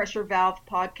as Pressure Valve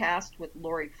Podcast with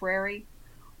Lori Frary.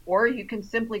 Or you can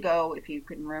simply go, if you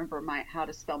can remember how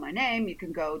to spell my name, you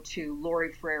can go to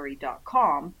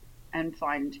lorifrary.com and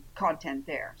find content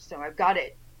there. So I've got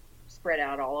it spread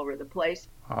out all over the place.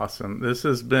 Awesome. This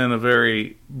has been a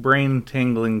very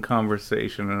brain-tingling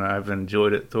conversation, and I've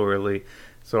enjoyed it thoroughly.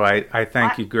 So I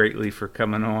thank you greatly for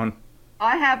coming on.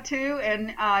 I have too,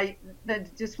 and I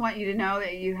just want you to know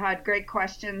that you had great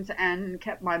questions and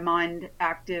kept my mind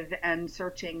active and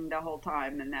searching the whole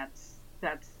time, and that's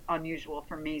unusual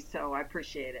for me, so I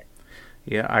appreciate it.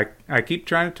 Yeah, I keep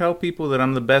trying to tell people that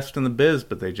I'm the best in the biz,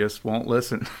 but they just won't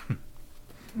listen.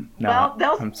 No,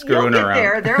 well, I'm screwing you'll get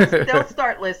around. there. They'll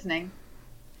start listening.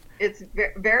 It's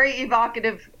very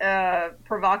evocative,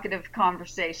 provocative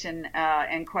conversation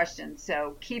and questions.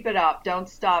 So keep it up. Don't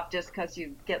stop just because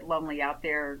you get lonely out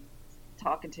there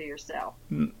talking to yourself.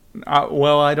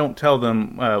 Well, I don't tell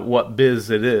them what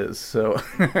biz it is, so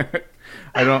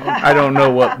I don't know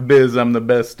what biz I'm the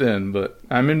best in, but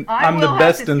I'm the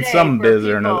best in some biz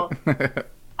or another.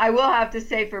 I will have to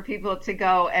say for people to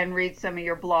go and read some of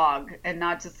your blog and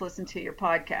not just listen to your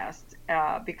podcast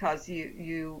because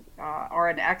you are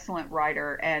an excellent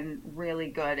writer and really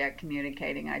good at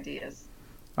communicating ideas.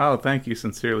 Oh, thank you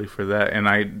sincerely for that. And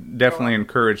I definitely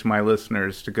encourage my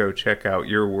listeners to go check out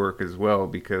your work as well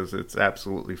because it's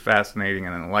absolutely fascinating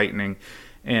and enlightening.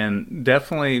 And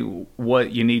definitely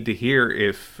what you need to hear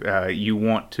if you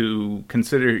want to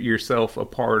consider yourself a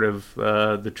part of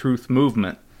the truth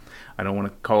movement. I don't want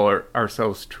to call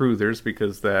ourselves truthers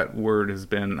because that word has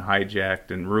been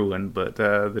hijacked and ruined, but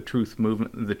the truth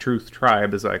movement, the truth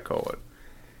tribe, as I call it.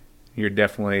 You're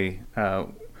definitely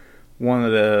one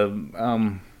of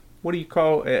the, what do you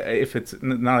call, if it's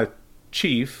not a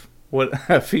chief, what,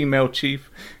 a female chief,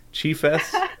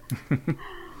 chiefess?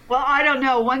 Well, I don't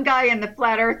know. One guy in the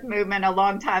Flat Earth movement a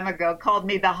long time ago called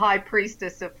me the high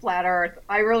priestess of Flat Earth.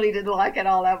 I really didn't like it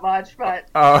all that much, but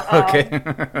okay.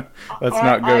 Let's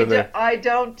not go there. I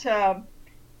don't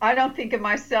think of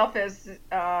myself as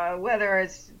whether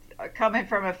it's coming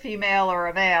from a female or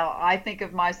a male. I think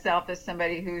of myself as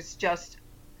somebody who's just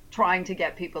trying to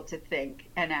get people to think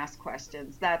and ask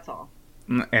questions. That's all.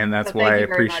 And that's why I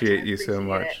appreciate you so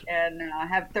much. And I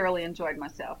have thoroughly enjoyed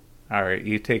myself. All right.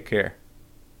 You take care.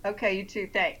 Okay, you too.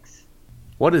 Thanks.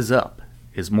 What is up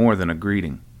is more than a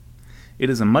greeting. It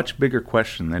is a much bigger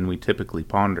question than we typically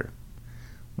ponder.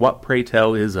 What, pray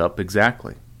tell, is up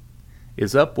exactly?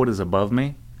 Is up what is above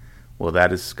me? Well,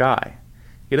 that is sky.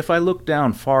 Yet if I look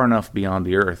down far enough beyond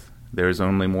the earth, there is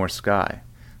only more sky.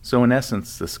 So in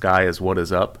essence, the sky is what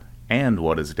is up and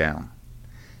what is down.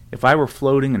 If I were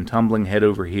floating and tumbling head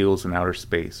over heels in outer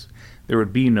space, there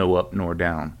would be no up nor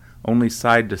down, only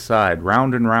side to side,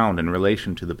 round and round in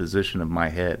relation to the position of my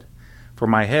head. For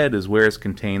my head is where is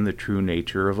contained the true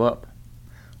nature of up.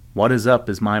 What is up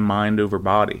is my mind over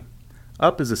body.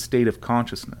 Up is a state of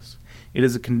consciousness. It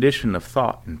is a condition of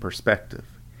thought and perspective.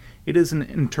 It is an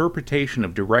interpretation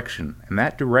of direction, and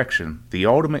that direction, the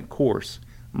ultimate course,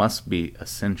 must be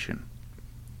ascension.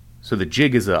 So the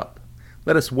jig is up.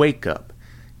 Let us wake up.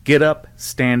 Get up,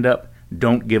 stand up,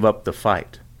 don't give up the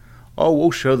fight. Oh, we'll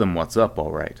show them what's up,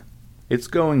 all right. It's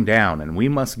going down, and we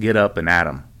must get up and at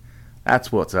 'em.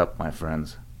 That's what's up, my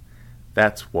friends.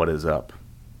 That's what is up.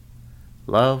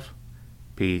 Love,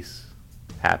 peace,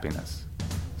 happiness.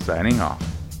 Signing off.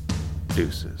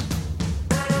 Deuces.